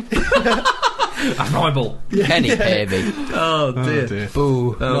booted him. A rival. Kenny Pavey. Oh dear.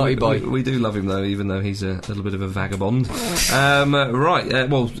 Boo. Naughty boy. We do love him though, even though he's a little bit of a vagabond.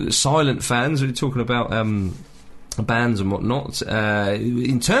 Well, silent fans, we're talking about bans and whatnot.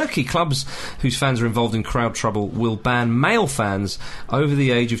 In Turkey, clubs whose fans are involved in crowd trouble will ban male fans over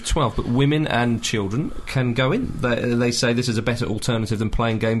the age of 12, but women and children can go in. They say this is a better alternative than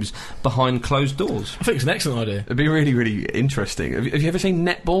playing games behind closed doors. I think it's an excellent idea. It'd be really, really interesting. Have you ever seen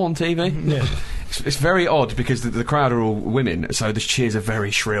netball on TV? Yeah. It's very odd because the crowd are all women, so the cheers are very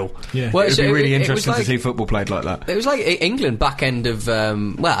shrill. Yeah. Well, it'd be really interesting to see football played like that. It was like England back end of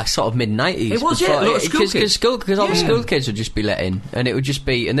sort of mid-90s. It was, yeah, a lot of school kids. Because all the school kids would just be let in, and it would just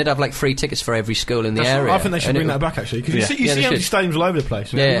be, and they'd have like free tickets for every school in the area. I think they should bring that back actually, because you see empty stadiums all over the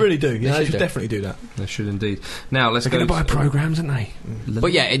place. Yeah. You really do. Yeah, they should definitely do that. They should indeed. Now let's They're going to buy programmes, aren't they?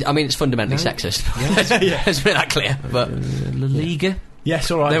 But yeah, it's fundamentally sexist. Let's make that clear. But La Liga.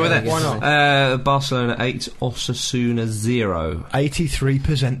 Yes, all right. They were there. Why not? Barcelona 8, Osasuna 0.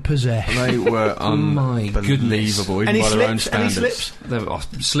 83% possessed. They were unbelievable, even by their own standards. Any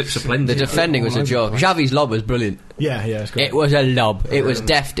slips? Slips are plenty. the defending was a joke. Xavi's lob was brilliant. Yeah, it's great. It was a lob. It was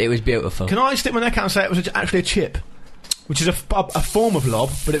deft. It was beautiful. Can I stick my neck out and say it was actually a chip? Which is a form of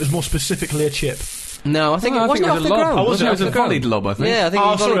lob, but it was more specifically a chip. No, I think it wasn't off the lob. ground. It was a volleyed lob, I think. Yeah, I think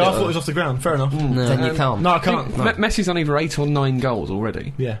he sorry, volleyed I thought it was off the ground. Fair enough. No. Then you can't. No, I can't. Messi's on either 8 or 9 goals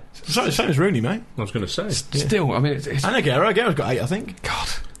already. Yeah. Same as Rooney, mate. I was going to say. Still, I mean, it's And Aguero's got 8, I think. God,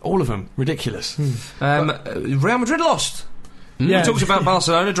 all of them ridiculous. Real Madrid lost. Yeah. We talked about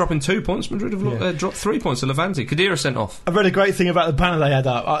Barcelona dropping 2 points. Madrid have dropped 3 points to Levante. Khedira sent off. I read a great thing about the banner they had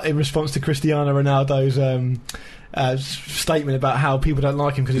up in response to Cristiano Ronaldo's statement about how people don't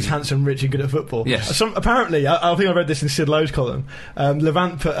like him because he's handsome, rich and good at football. Yes. Apparently, I think I read this in Sid Lowe's column,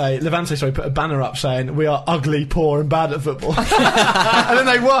 Levante put a banner up saying, "We are ugly, poor and bad at football." And then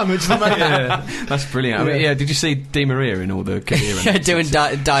they won, which is amazing. That's brilliant. I mean, did you see Di Maria in all the Khedira? Doing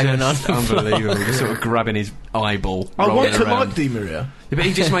diamond on. Unbelievable. Just sort of grabbing his eyeball. I want to around. like Di Maria. Yeah, but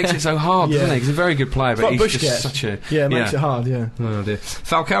he just makes it so hard, doesn't he? He's a very good player, but he's just such a... Yeah, it makes it hard, yeah. Oh dear.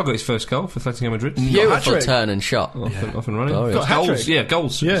 Falcao got his first goal for Atletico Madrid. Beautiful turn and shot. Off and running. Glorious. Got goals. Yeah,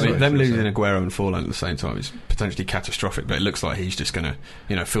 goals. Yeah. Them losing Aguero and Forlan at the same time is potentially catastrophic, but it looks like he's just going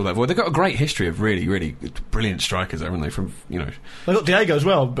to, fill that void. They've got a great history of really, really brilliant strikers, haven't they? They've got Diego as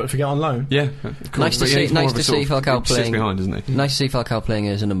well, but forget on loan. Yeah. Nice to see Falcao playing. Sits behind, isn't he? Nice to see Falcao playing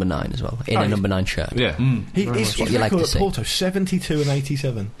as a number 9 as well, in a number 9 shirt. Yeah. He's what you like record to at see. Porto, 72 and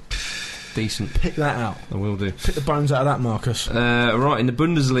 87. Decent. Pick that out. I will do. Pick the bones out of that, Marcus. Right, in the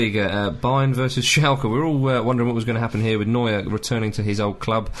Bundesliga, Bayern versus Schalke. We're all wondering what was going to happen here with Neuer returning to his old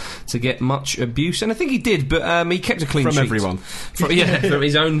club to get much abuse, and I think he did, but he kept a clean sheet. From everyone. From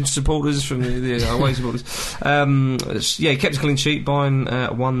his own supporters, from the away supporters. He kept a clean sheet.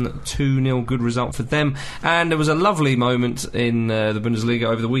 Bayern won 2-0, good result for them. And there was a lovely moment in the Bundesliga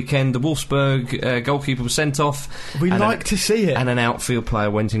over the weekend. The Wolfsburg goalkeeper was sent off. We like to see it. And an outfield player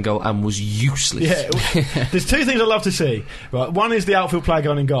went in goal and was useless. Yeah, there's two things I love to see. Right, one is the outfield player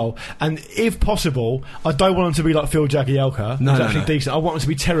going in goal, and if possible, I don't want him to be like Phil Jagielka. No, who's actually decent. I want him to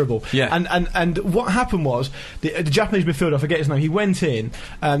be terrible. Yeah. And what happened was the Japanese midfielder, I forget his name, he went in,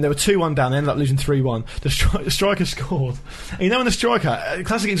 and there were 2-1 down. They ended up losing 3-1. The striker scored. And when the striker, a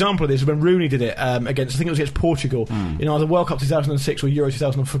classic example of this is when Rooney did it against, I think it was against Portugal, either World Cup 2006 or Euro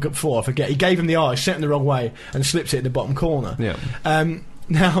 2004. I forget. He gave him the eye, sent him the wrong way, and slipped it in the bottom corner. Yeah.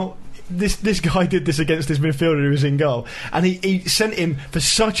 Now, this guy did this against this midfielder who was in goal, and he sent him for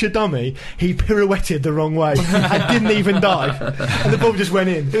such a dummy. He pirouetted the wrong way and didn't even dive, and the ball just went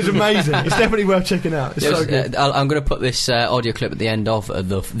in. It was amazing. It's definitely worth checking out. It's so good. I'm going to put this audio clip at the end of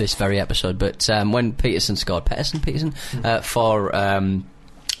this very episode. But when Peterson scored, for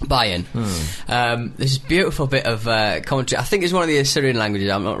Bayern. This beautiful bit of commentary. I think it's one of the Assyrian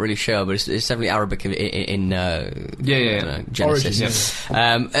languages. I'm not really sure, but it's definitely Arabic in Genesis. Origins,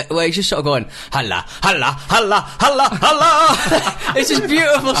 where he's just sort of going halla, halla, halla, halla, halla. It's this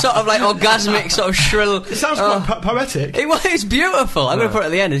beautiful sort of like orgasmic sort of shrill. It sounds quite poetic. It's beautiful. I'm going to put it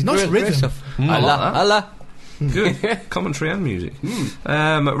at the end. It's nice great rhythm. stuff. Halla, halla. Good commentary and music.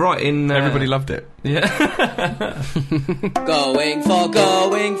 Right in everybody loved it. Yeah. going for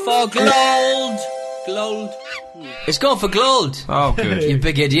gold. It's going for gold. Oh, good. You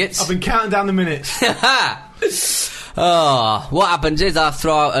big idiots. I've been counting down the minutes. What happens is I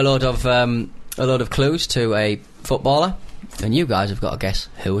throw out a load of clues to a footballer, and you guys have got to guess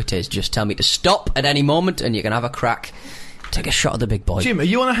who it is. Just tell me to stop at any moment, and you can have a crack. Take a shot at the big boy. Jim, are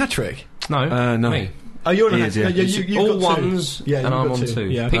you on a hat trick? No, no. Me. Oh, you're on a hat Yeah. trick. You've All got two. ones, Yeah, and you've I'm got on two. two.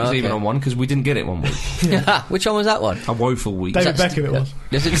 Yeah. Pete's Okay. even on one because we didn't get it one week. Which one was that one? A woeful week. David Beckham it was.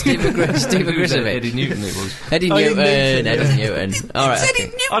 Is it Stephen Grissom? Eddie Newton it was. Eddie Newton. All right.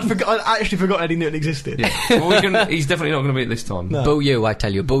 Okay. I actually forgot Eddie Newton existed. Yeah. Well, he's definitely not going to be it this time. No. Boo you, I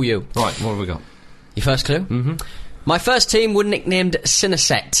tell you. Boo you. Right, what have we got? Your first clue? Mm-hmm. My first team were nicknamed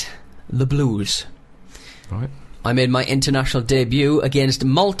Cineset, the Blues. Right. I made my international debut against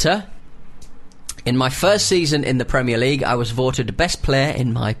Malta. In my first season in the Premier League, I was voted best player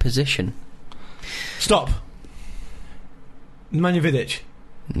in my position. Stop. Nemanja Vidic.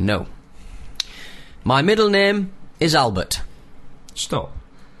 No. My middle name is Albert. Stop.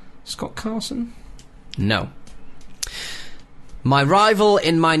 Scott Carson? No. My rival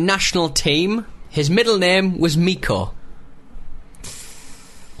in my national team, his middle name was Miko.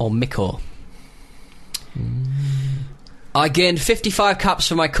 Or Miko. I gained 55 caps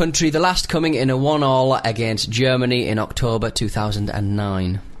for my country, the last coming in a 1-1 against Germany in October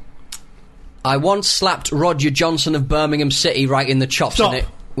 2009. I once slapped Roger Johnson of Birmingham City right in the chops. Stop. And it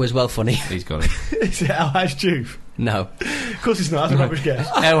was well funny. He's got it. Is it Al Haj Diouf? No. Of course it's not. That's a rubbish guess.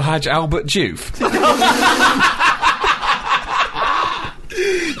 El Haj Albert Diouf.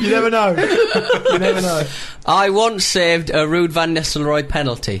 You never know. You never know. I once saved a Ruud van Nistelrooy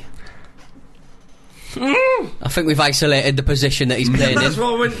penalty. I think we've isolated the position that he's playing in. That's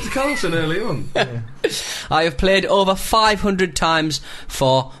why I went to Carlson early on. Yeah. I have played over 500 times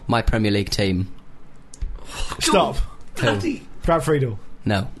for my Premier League team. Stop. Bloody. Brad Friedel.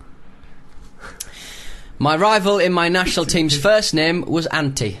 No. My rival in my national team's first name was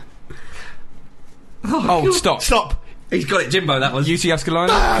Antti. Oh, stop. Stop. He's got it, Jimbo, that was. UT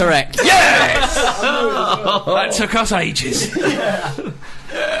Ascalona? Correct. That took us ages.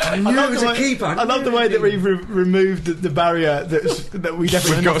 I love the way that we've removed the barrier that we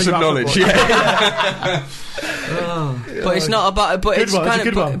definitely got some knowledge. But it's not about. But Good it's one, kind it's a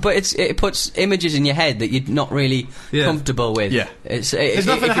of. good one. But it puts images in your head that you're not really comfortable with. Yeah. There's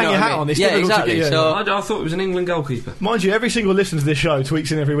nothing to hang your hat on. It's yeah, difficult to exactly. get, So I thought it was an England goalkeeper. mind you, every single listener to this show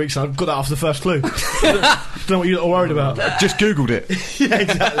tweets in every week, so I've got that after the first clue. Don't know what you're all worried about. Just googled it. Yeah,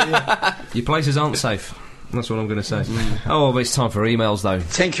 exactly. Yeah. Your places aren't safe. That's what I'm going to say. Oh, but it's time for emails, though.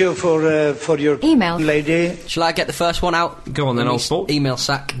 Thank you for your Email. lady. shall I get the first one out? Go on then, In old the sport. Email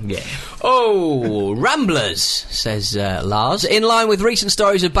sack. Yeah. Oh, Ramblers, says Lars. In line with recent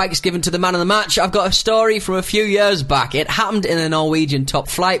stories of bikes given to the man of the match, I've got a story from a few years back. It happened in a Norwegian top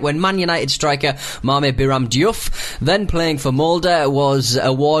flight when Man United striker Mame Biram Diouf, then playing for Molde, was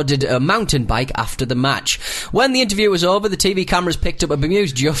awarded a mountain bike after the match. When the interview was over, the TV cameras picked up a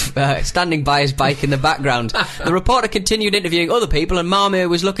bemused Diouf standing by his bike in the background. The reporter continued interviewing other people, and Mame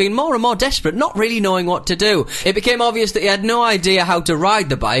was looking more and more desperate, not really knowing what to do. It became obvious that he had no idea how to ride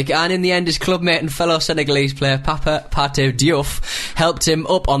the bike, and in the end his clubmate and fellow Senegalese player Papa Pathé Diouf helped him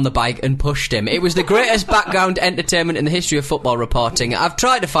up on the bike and pushed him. It was the greatest background entertainment in the history of football reporting. I've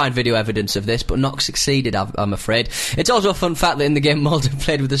tried to find video evidence of this, but not succeeded, I'm afraid. It's also a fun fact that in the game Molde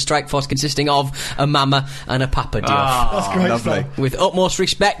played with a strike force consisting of a Mama and a Papa Diouf. That's great lovely. stuff. With utmost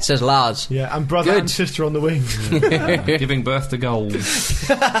respect, says Lars. Yeah, and brother Good. and sister on the wing. Giving birth to gold.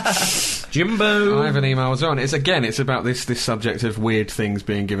 Jimbo. I have an email as well, and it's about this subject of weird things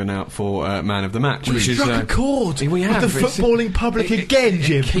being given out for man of the match, which is Struck a chord we have. with the It's- footballing public again,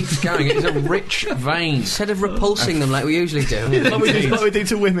 Jim. It keeps going. It is a rich vein. Instead of repulsing them like we usually do. Like we do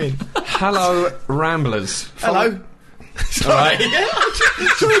to women. Hello, Ramblers. Hello. All right.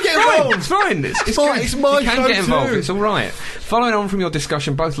 Sorry, get involved. It's fine. It's fine, good. it's my you can show get involved. too. It's all right. Following on from your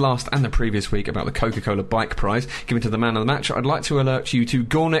discussion both last and the previous week about the Coca-Cola Bike Prize given to the man of the match, I'd like to alert you to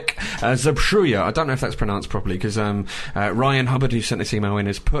Gornik Zabshuya. I don't know if that's pronounced properly because Ryan Hubbard, who sent this email in,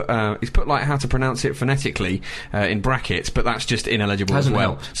 has put like how to pronounce it phonetically in brackets, but that's just ineligible Hasn't as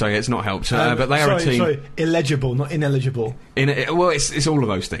well. helped. So yeah, it's not helped. But they are a team. Sorry, illegible, not ineligible. Well, it's all of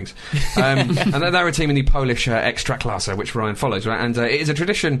those things. And they're a team in the Polish Ekstraklasa, which Ryan follows, right? And it is a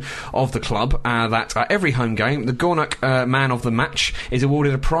tradition of the club that every home game, the Gornik man of the match is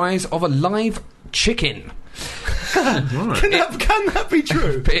awarded a prize of a live chicken. Can that be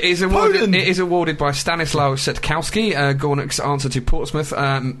true? It is awarded by Stanislaw Setkowski, Gornik's answer to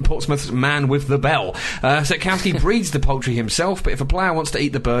Portsmouth's man with the bell. Setkowski breeds the poultry himself, but if a player wants to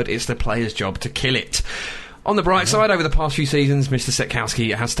eat the bird, it's the player's job to kill it. On the bright side, over the past few seasons, Mr.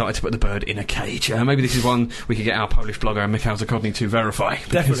 Setkowski has started to put the bird in a cage. Maybe this is one we could get our Polish blogger Mikhail Zakodny to verify.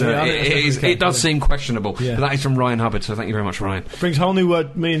 Because, Definitely. it does seem questionable. Yeah. But that is from Ryan Hubbard, so thank you very much, Ryan. Brings a whole new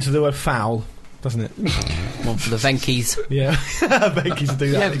meaning to the word foul, doesn't it? One for the Venkies. Yeah. Venkies to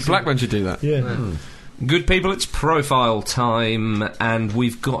do that. Blackburn should do that. Yeah. Good people, it's profile time, and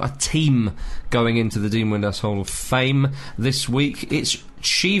we've got a team going into the Dean Windass Hall of Fame this week. It's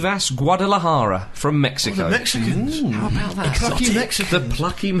Chivas Guadalajara from Mexico. The Mexicans. How about that? Plucky Mexican. The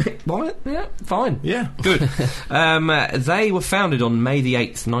plucky what? Yeah, fine. Yeah. Good. They were founded on May the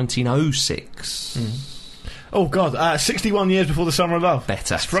 8th, 1906. Oh, God. 61 years before the Summer of Love.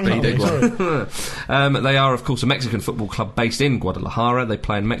 Better. Sprung on Speedy. me, sorry. They are, of course, a Mexican football club based in Guadalajara. They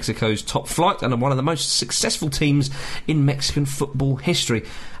play in Mexico's top flight and are one of the most successful teams in Mexican football history.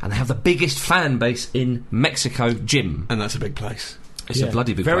 And they have the biggest fan base in Mexico, Jim. And that's a big place. It's a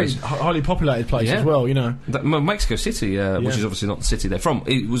bloody big Very place. highly populated place Yeah. as well, you know. Mexico City, which is obviously not the city they're from,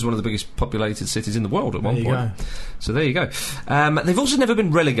 it was one of the biggest populated cities in the world at one There you point. go. So there you go. They've also never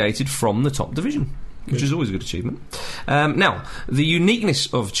been relegated from the top division, which is always a good achievement. Now, the uniqueness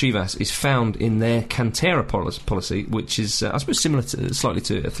of Chivas is found in their Cantera policy, which is, I suppose, similar slightly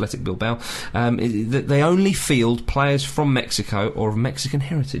to Athletic Bilbao. That they only field players from Mexico or of Mexican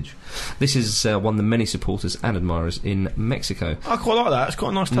heritage. This has won them many supporters and admirers in Mexico. I quite like that. It's quite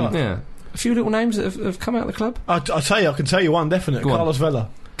a nice touch. Yeah. A few little names that have come out of the club. I can tell you one definite. Go on. Carlos Vela.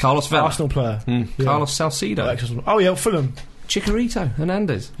 Carlos Vela. Arsenal player. Yeah. Carlos Salcido. Oh, yeah, Fulham. Chikorito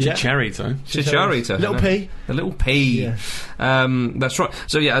Hernandez. Yeah. Chicharito. Chicharito. Little P. The little P. Yeah. That's right.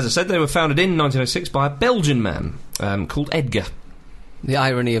 So, yeah, as I said, they were founded in 1906 by a Belgian man called Edgar. The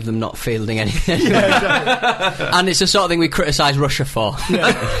irony of them not fielding anything. Yeah, exactly. And it's the sort of thing we criticise Russia for.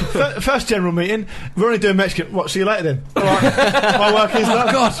 Yeah. First general meeting, we're only doing Mexican. What, see you later then? All right. My work is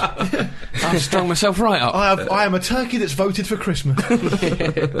done. God, I've strung myself right up. I am a turkey that's voted for Christmas.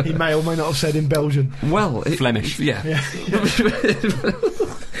 He may or may not have said in Belgian. Well, Flemish. Yeah.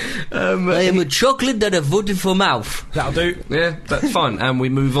 I am a chocolate that I voted for mouth. That'll do. Yeah, that's fine. And we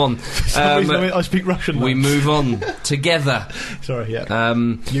move on. For some reason, I speak Russian. We now. move on together. Sorry, yeah.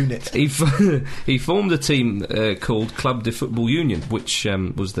 Unit. He formed a team called Club de Football Union, which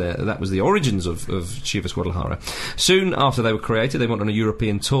was the origins of Chivas Guadalajara. Soon after they were created, they went on a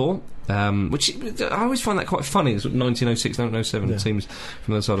European tour. Which I always find that quite funny. It's 1906, 1907 teams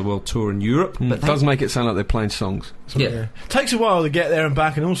from the other side of the world tour in Europe. But it does make it sound like they're playing songs. Yeah. Takes a while to get there and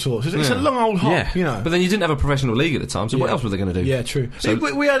back and all sorts. It's a long old hop, you know. But then you didn't have a professional league at the time, so what else were they going to do? Yeah, true. So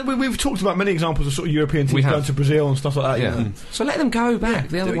we've talked about many examples of sort of European teams going to Brazil and stuff like that. Yeah. You know. So let them go back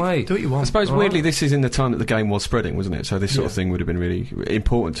the other way. Do what you want. I suppose weirdly this is in the time that the game was spreading, wasn't it? So this sort of thing would have been really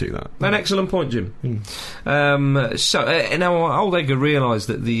important to that. An excellent point, Jim. Now Old Edgar realised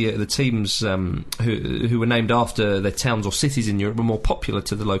that the teams who were named after their towns or cities in Europe were more popular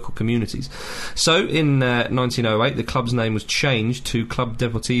to the local communities. So in 1908 the club's name was changed to Club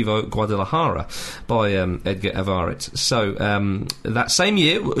Deportivo Guadalajara by Edgar Alvarez. So that same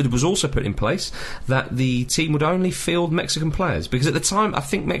year it was also put in place that the team would only field Mexican players, because at the time I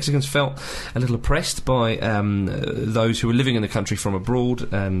think Mexicans felt a little oppressed by those who were living in the country from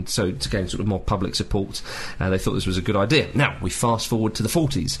abroad, and so to gain sort of more public support they thought this was a good idea. Now we fast forward to the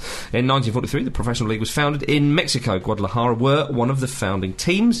 40s. In 1943 the professional league was founded in Mexico. Guadalajara were one of the founding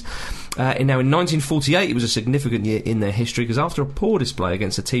teams. Now in 1948 it was a significant year in their history, because after a poor display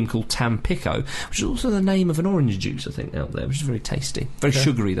against a team called Tampico, which is also the name of an orange juice I think out there, which is very tasty, very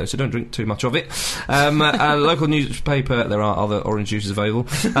sugary though, so don't drink too much of it. A local newspaper, there are other orange juices available,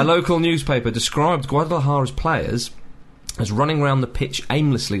 a local newspaper described Guadalajara's players as running around the pitch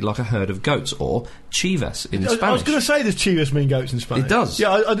aimlessly like a herd of goats, or chivas in Spanish. I was going to say, does chivas mean goats in Spanish? It does.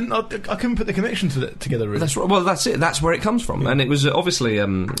 Yeah, I couldn't put the connection together. Really. That's right. Well, that's it. That's where it comes from, and it was obviously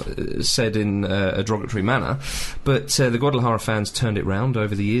said in a derogatory manner. But the Guadalajara fans turned it round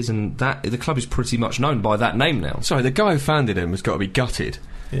over the years, and the club is pretty much known by that name now. Sorry, the guy who founded him has got to be gutted.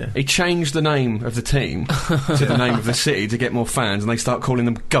 Yeah. He changed the name of the team to the name of the city to get more fans, and they start calling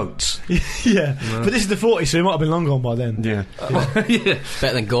them goats. Yeah, but this is the 40s, so he might have been long gone by then. Yeah. Yeah.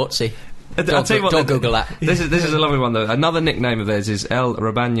 Better than Goatsy. I'll tell you what, don't Google that. This is a lovely one though. Another nickname of theirs is El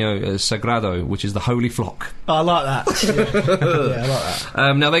Rebaño Sagrado, which is the holy flock. Oh, I like that. Yeah, I like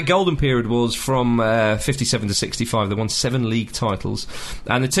that. Now their golden period was from 57 to 65. They won 7 league titles,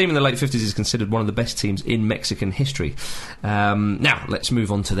 and the team in the late 50s is considered one of the best teams in Mexican history. Now let's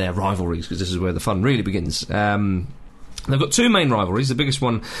move on to their rivalries, because this is where the fun really begins. They've got 2 main rivalries. The biggest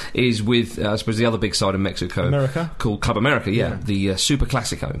one is with, I suppose, the other big side in Mexico, America, called Club America. Yeah. The Super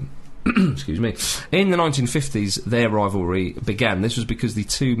Clasico. Excuse me. In the 1950s, their rivalry began. This was because the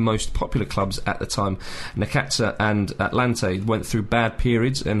 2 most popular clubs at the time, Necaxa and Atlante, went through bad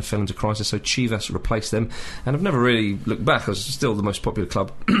periods and fell into crisis, so Chivas replaced them, and I've never really looked back. It was still the most popular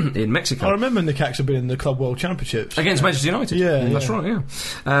club in Mexico. I remember Necaxa being in the Club World Championships. Against Manchester United. Yeah, that's right,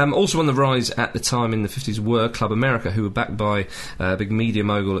 yeah. Also on the rise at the time in the 50s were Club America, who were backed by a big media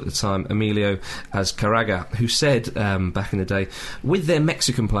mogul at the time, Emilio Azcárraga, who said back in the day, with their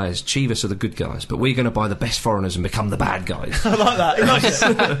Mexican players, Chivas are the good guys, but we're going to buy the best foreigners and become the bad guys. I like that. He likes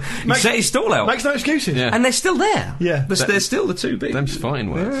it. He set his stall out. Makes no excuses. Yeah. And they're still there. Yeah. They're still the 2 big. Them's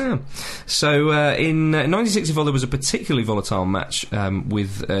fine words. Yeah. So in 1964 there was a particularly volatile match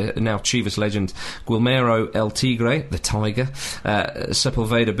with now Chivas legend Guillermo El Tigre, the Tiger,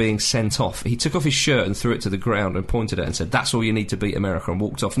 Sepulveda being sent off. He took off his shirt and threw it to the ground and pointed at it and said, "That's all you need to beat America," and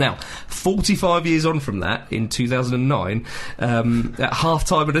walked off. Now, 45 years on from that, in 2009, at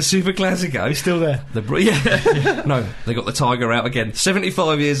half-time at a Super Classico, He's still there. No, they got the Tiger out again.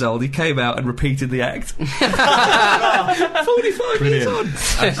 75 years old, he came out and repeated the act. 45 years on.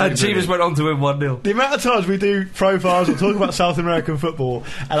 And Chivas went on to win 1-0. The amount of times we do profiles or talk about South American football,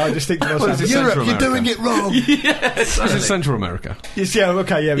 and I just think to myself, Europe, you're doing it wrong. This is Central America. Yes, yeah,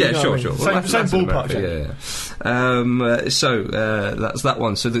 okay, yeah. Yeah, sure. Same Well, same ballpark. So that's that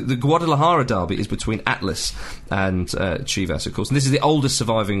one. So the Guadalajara derby is between Atlas and Chivas, of course. And this is the oldest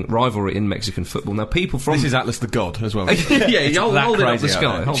surviving rivalry in Mexican football. Now, people from... This is Atlas the God as well. Yeah, hold it up the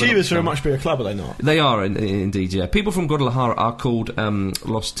sky. Chivas are a much bigger club, are they not? They are, indeed, yeah. People from Guadalajara are called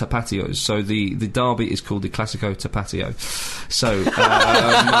Los Tapatios, so the derby is called the Clásico Tapatio. So,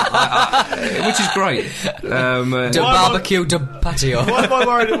 which is great. De barbecue, de patio. Why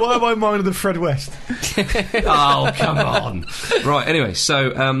am I minded of Fred West? Oh, come on. Right, anyway,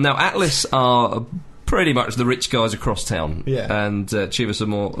 so now Atlas are pretty much the rich guys across town. Yeah. And Chivas are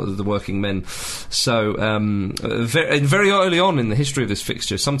more the working men. So very early on in the history of this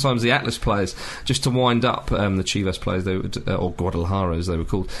fixture, sometimes the Atlas players, just to wind up the Chivas players, they would, or Guadalajara as they were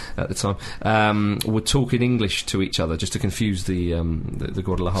called at the time, would talk in English to each other just to confuse the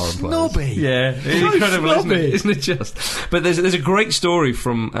Guadalajara players. Snobby. Yeah, So incredible, snobby. isn't it just? But there's a great story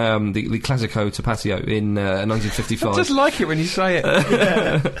from the Clásico Tapatio in 1955. I just like it when you say it.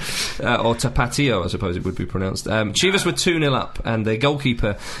 Or Tapatio, I suppose it would be pronounced. Chivas were 2-0 up, and their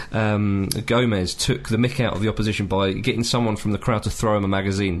goalkeeper, Gomez, took the mick out of the opposition by getting someone from the crowd to throw him a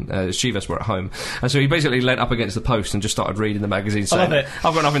magazine. Chivas were at home. And so he basically leant up against the post and just started reading the magazine, saying, love it.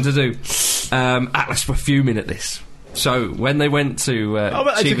 I've got nothing to do. Atlas were fuming at this. So when they went to I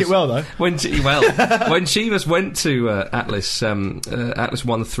bet they took it well, though. when Chivas went to Atlas, Atlas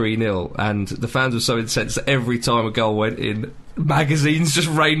won 3-0, and the fans were so incensed that every time a goal went in, magazines just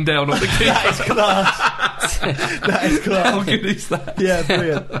rained down on the keeper. That is class. That is class. How good is that? Yeah,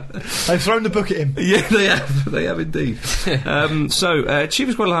 brilliant. They've thrown the book at him. Yeah, they have indeed.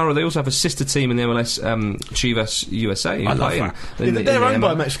 Chivas Guadalajara, they also have a sister team in the MLS, Chivas USA. I love that. They're owned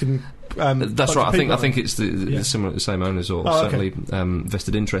by a Mexican. That's right. I think it's the same owners, or certainly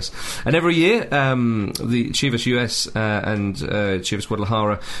vested interests. And every year, the Chivas US and Chivas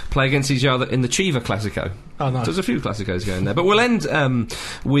Guadalajara play against each other in the Chiva Clásico. Oh, nice. There's a few Clásicos going there, but we'll end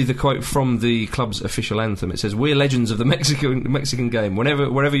with a quote from the club's official anthem. It says, "We're legends of the Mexican game.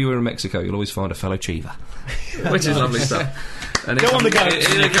 Wherever you are in Mexico, you'll always find a fellow Chiva," which is lovely stuff. And Go on the goats.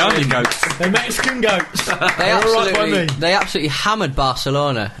 The Mexican goats. They absolutely hammered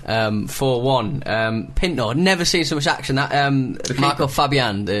Barcelona 4-1. Pinto, never seen so much action. That Marco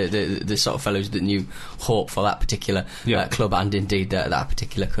Fabian, the sort of fellows that knew hope for that particular club and indeed that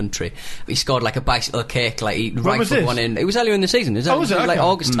particular country. He scored like a bicycle kick, like he rifled one in. It was earlier in the season. It was like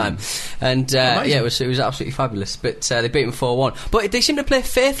August time, and it was absolutely fabulous. But they beat him 4-1. But they seem to play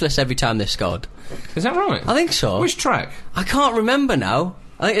faithless every time they scored. Is that right? I think so. Which track? I can't remember now.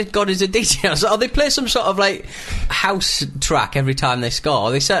 I think God is the details. Or they play some sort of like house track every time they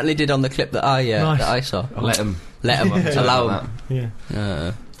score. They certainly did on the clip that I saw. Let them allow them. Yeah.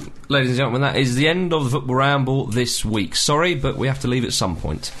 Ladies and gentlemen, that is the end of the Football Ramble this week. Sorry, but we have to leave at some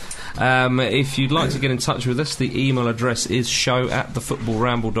point. If you'd like to get in touch with us, the email address is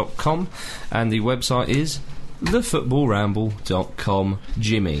show@thefootballramble.com, and the website is thefootballramble.com.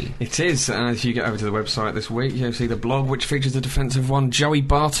 Jimmy. It is. If you get over to the website this week, you'll see the blog, which features the defensive one, Joey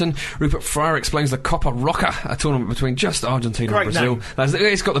Barton. Rupert Fryer explains the Copa Roca, a tournament between just Argentina and Brazil.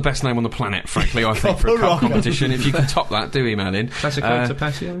 It's got the best name on the planet, frankly, I think, for a cup competition. If you can top that, do email in. Clásico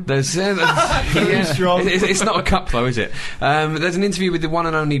Tapatio? It's not a cup, though, is it? There's an interview with the one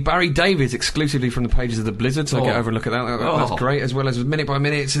and only Barry Davies, exclusively from the pages of the Blizzard, so get over and look at that. That's great, as well as minute by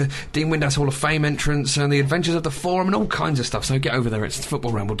minute, Dean Windass Hall of Fame entrance, and the adventures of the forum and all kinds of stuff, so get over there. It's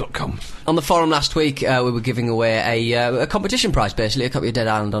footballramble.com. On the forum last week, we were giving away a competition prize, basically, a copy of Dead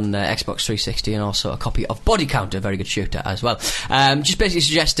Island on Xbox 360, and also a copy of Body Count, a very good shooter as well. Just basically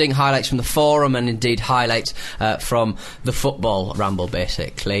suggesting highlights from the forum, and indeed highlights from the Football Ramble,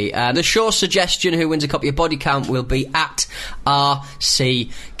 basically. The show suggestion, who wins a copy of Body Count, will be at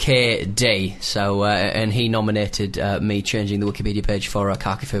RCKD. So, and he nominated me changing the Wikipedia page for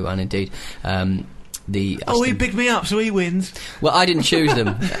Kakifu, and indeed he picked me up, so he wins. Well, I didn't choose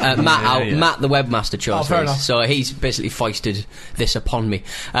them. Matt, the webmaster, chose fair these. enough. So he's basically foisted this upon me.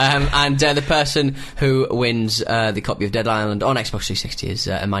 And the person who wins the copy of Dead Island on Xbox 360 is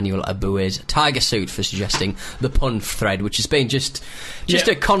Emmanuel Abouez Tiger Suit, for suggesting the pun thread, which has been just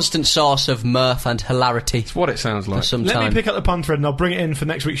a constant source of mirth and hilarity. It's what it sounds like. For some Let time. me pick up the pun thread and I'll bring it in for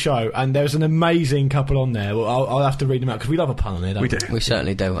next week's show. And there's an amazing couple on there. Well, I'll have to read them out because we love a pun on there, don't we? We do. We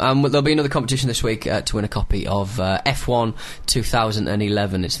certainly do. There'll be another competition this week to win a copy of F1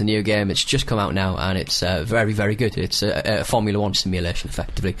 2011. It's the new game. It's just come out now, and it's very, very good. It's a Formula 1 simulation,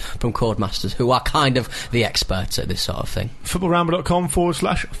 effectively, from Codemasters, who are kind of the experts at this sort of thing.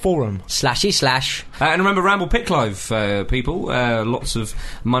 footballramble.com/forum. // And remember, Ramble Pick Live, people. Lots of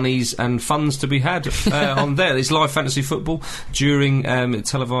monies and funds to be had on there. It's live fantasy football during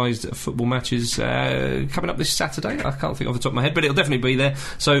televised football matches coming up this Saturday. I can't think off the top of my head, but it'll definitely be there.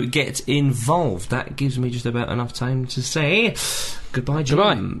 So get involved. That gives me just about enough time to say goodbye,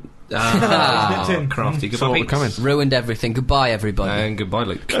 Jim. Goodbye. Crafty. Goodbye, Pete. Ruined everything. Goodbye, everybody. And goodbye,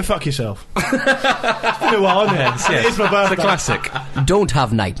 Luke. Go fuck yourself. It's been a while, hasn't it? It's my birthday. The classic. Don't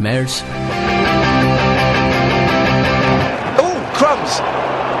have nightmares. Oh, crumbs!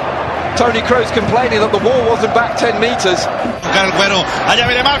 Tony Kroos complaining that the wall wasn't back 10 metres. Agüero, allá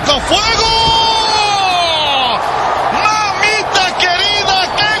viene Marco, ¡fuego! ¡Mamita querida,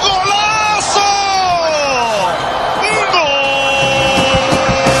 qué golazo!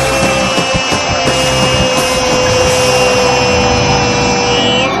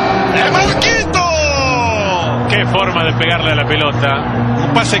 pelota.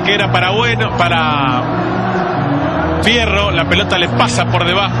 Un pase que era para Fierro, la pelota le pasa por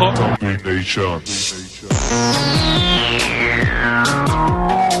debajo.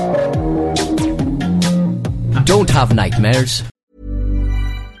 Don't have nightmares.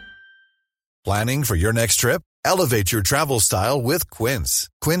 Planning for your next trip? Elevate your travel style with Quince.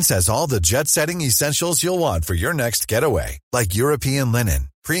 Quince has all the jet-setting essentials you'll want for your next getaway, like European linen,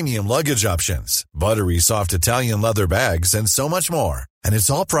 premium luggage options, buttery soft Italian leather bags, and so much more. And it's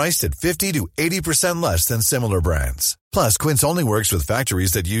all priced at 50 to 80% less than similar brands. Plus, Quince only works with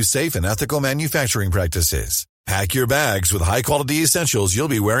factories that use safe and ethical manufacturing practices. Pack your bags with high-quality essentials you'll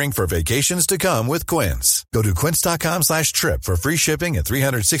be wearing for vacations to come with Quince. Go to quince.com/trip for free shipping and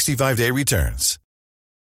 365-day returns.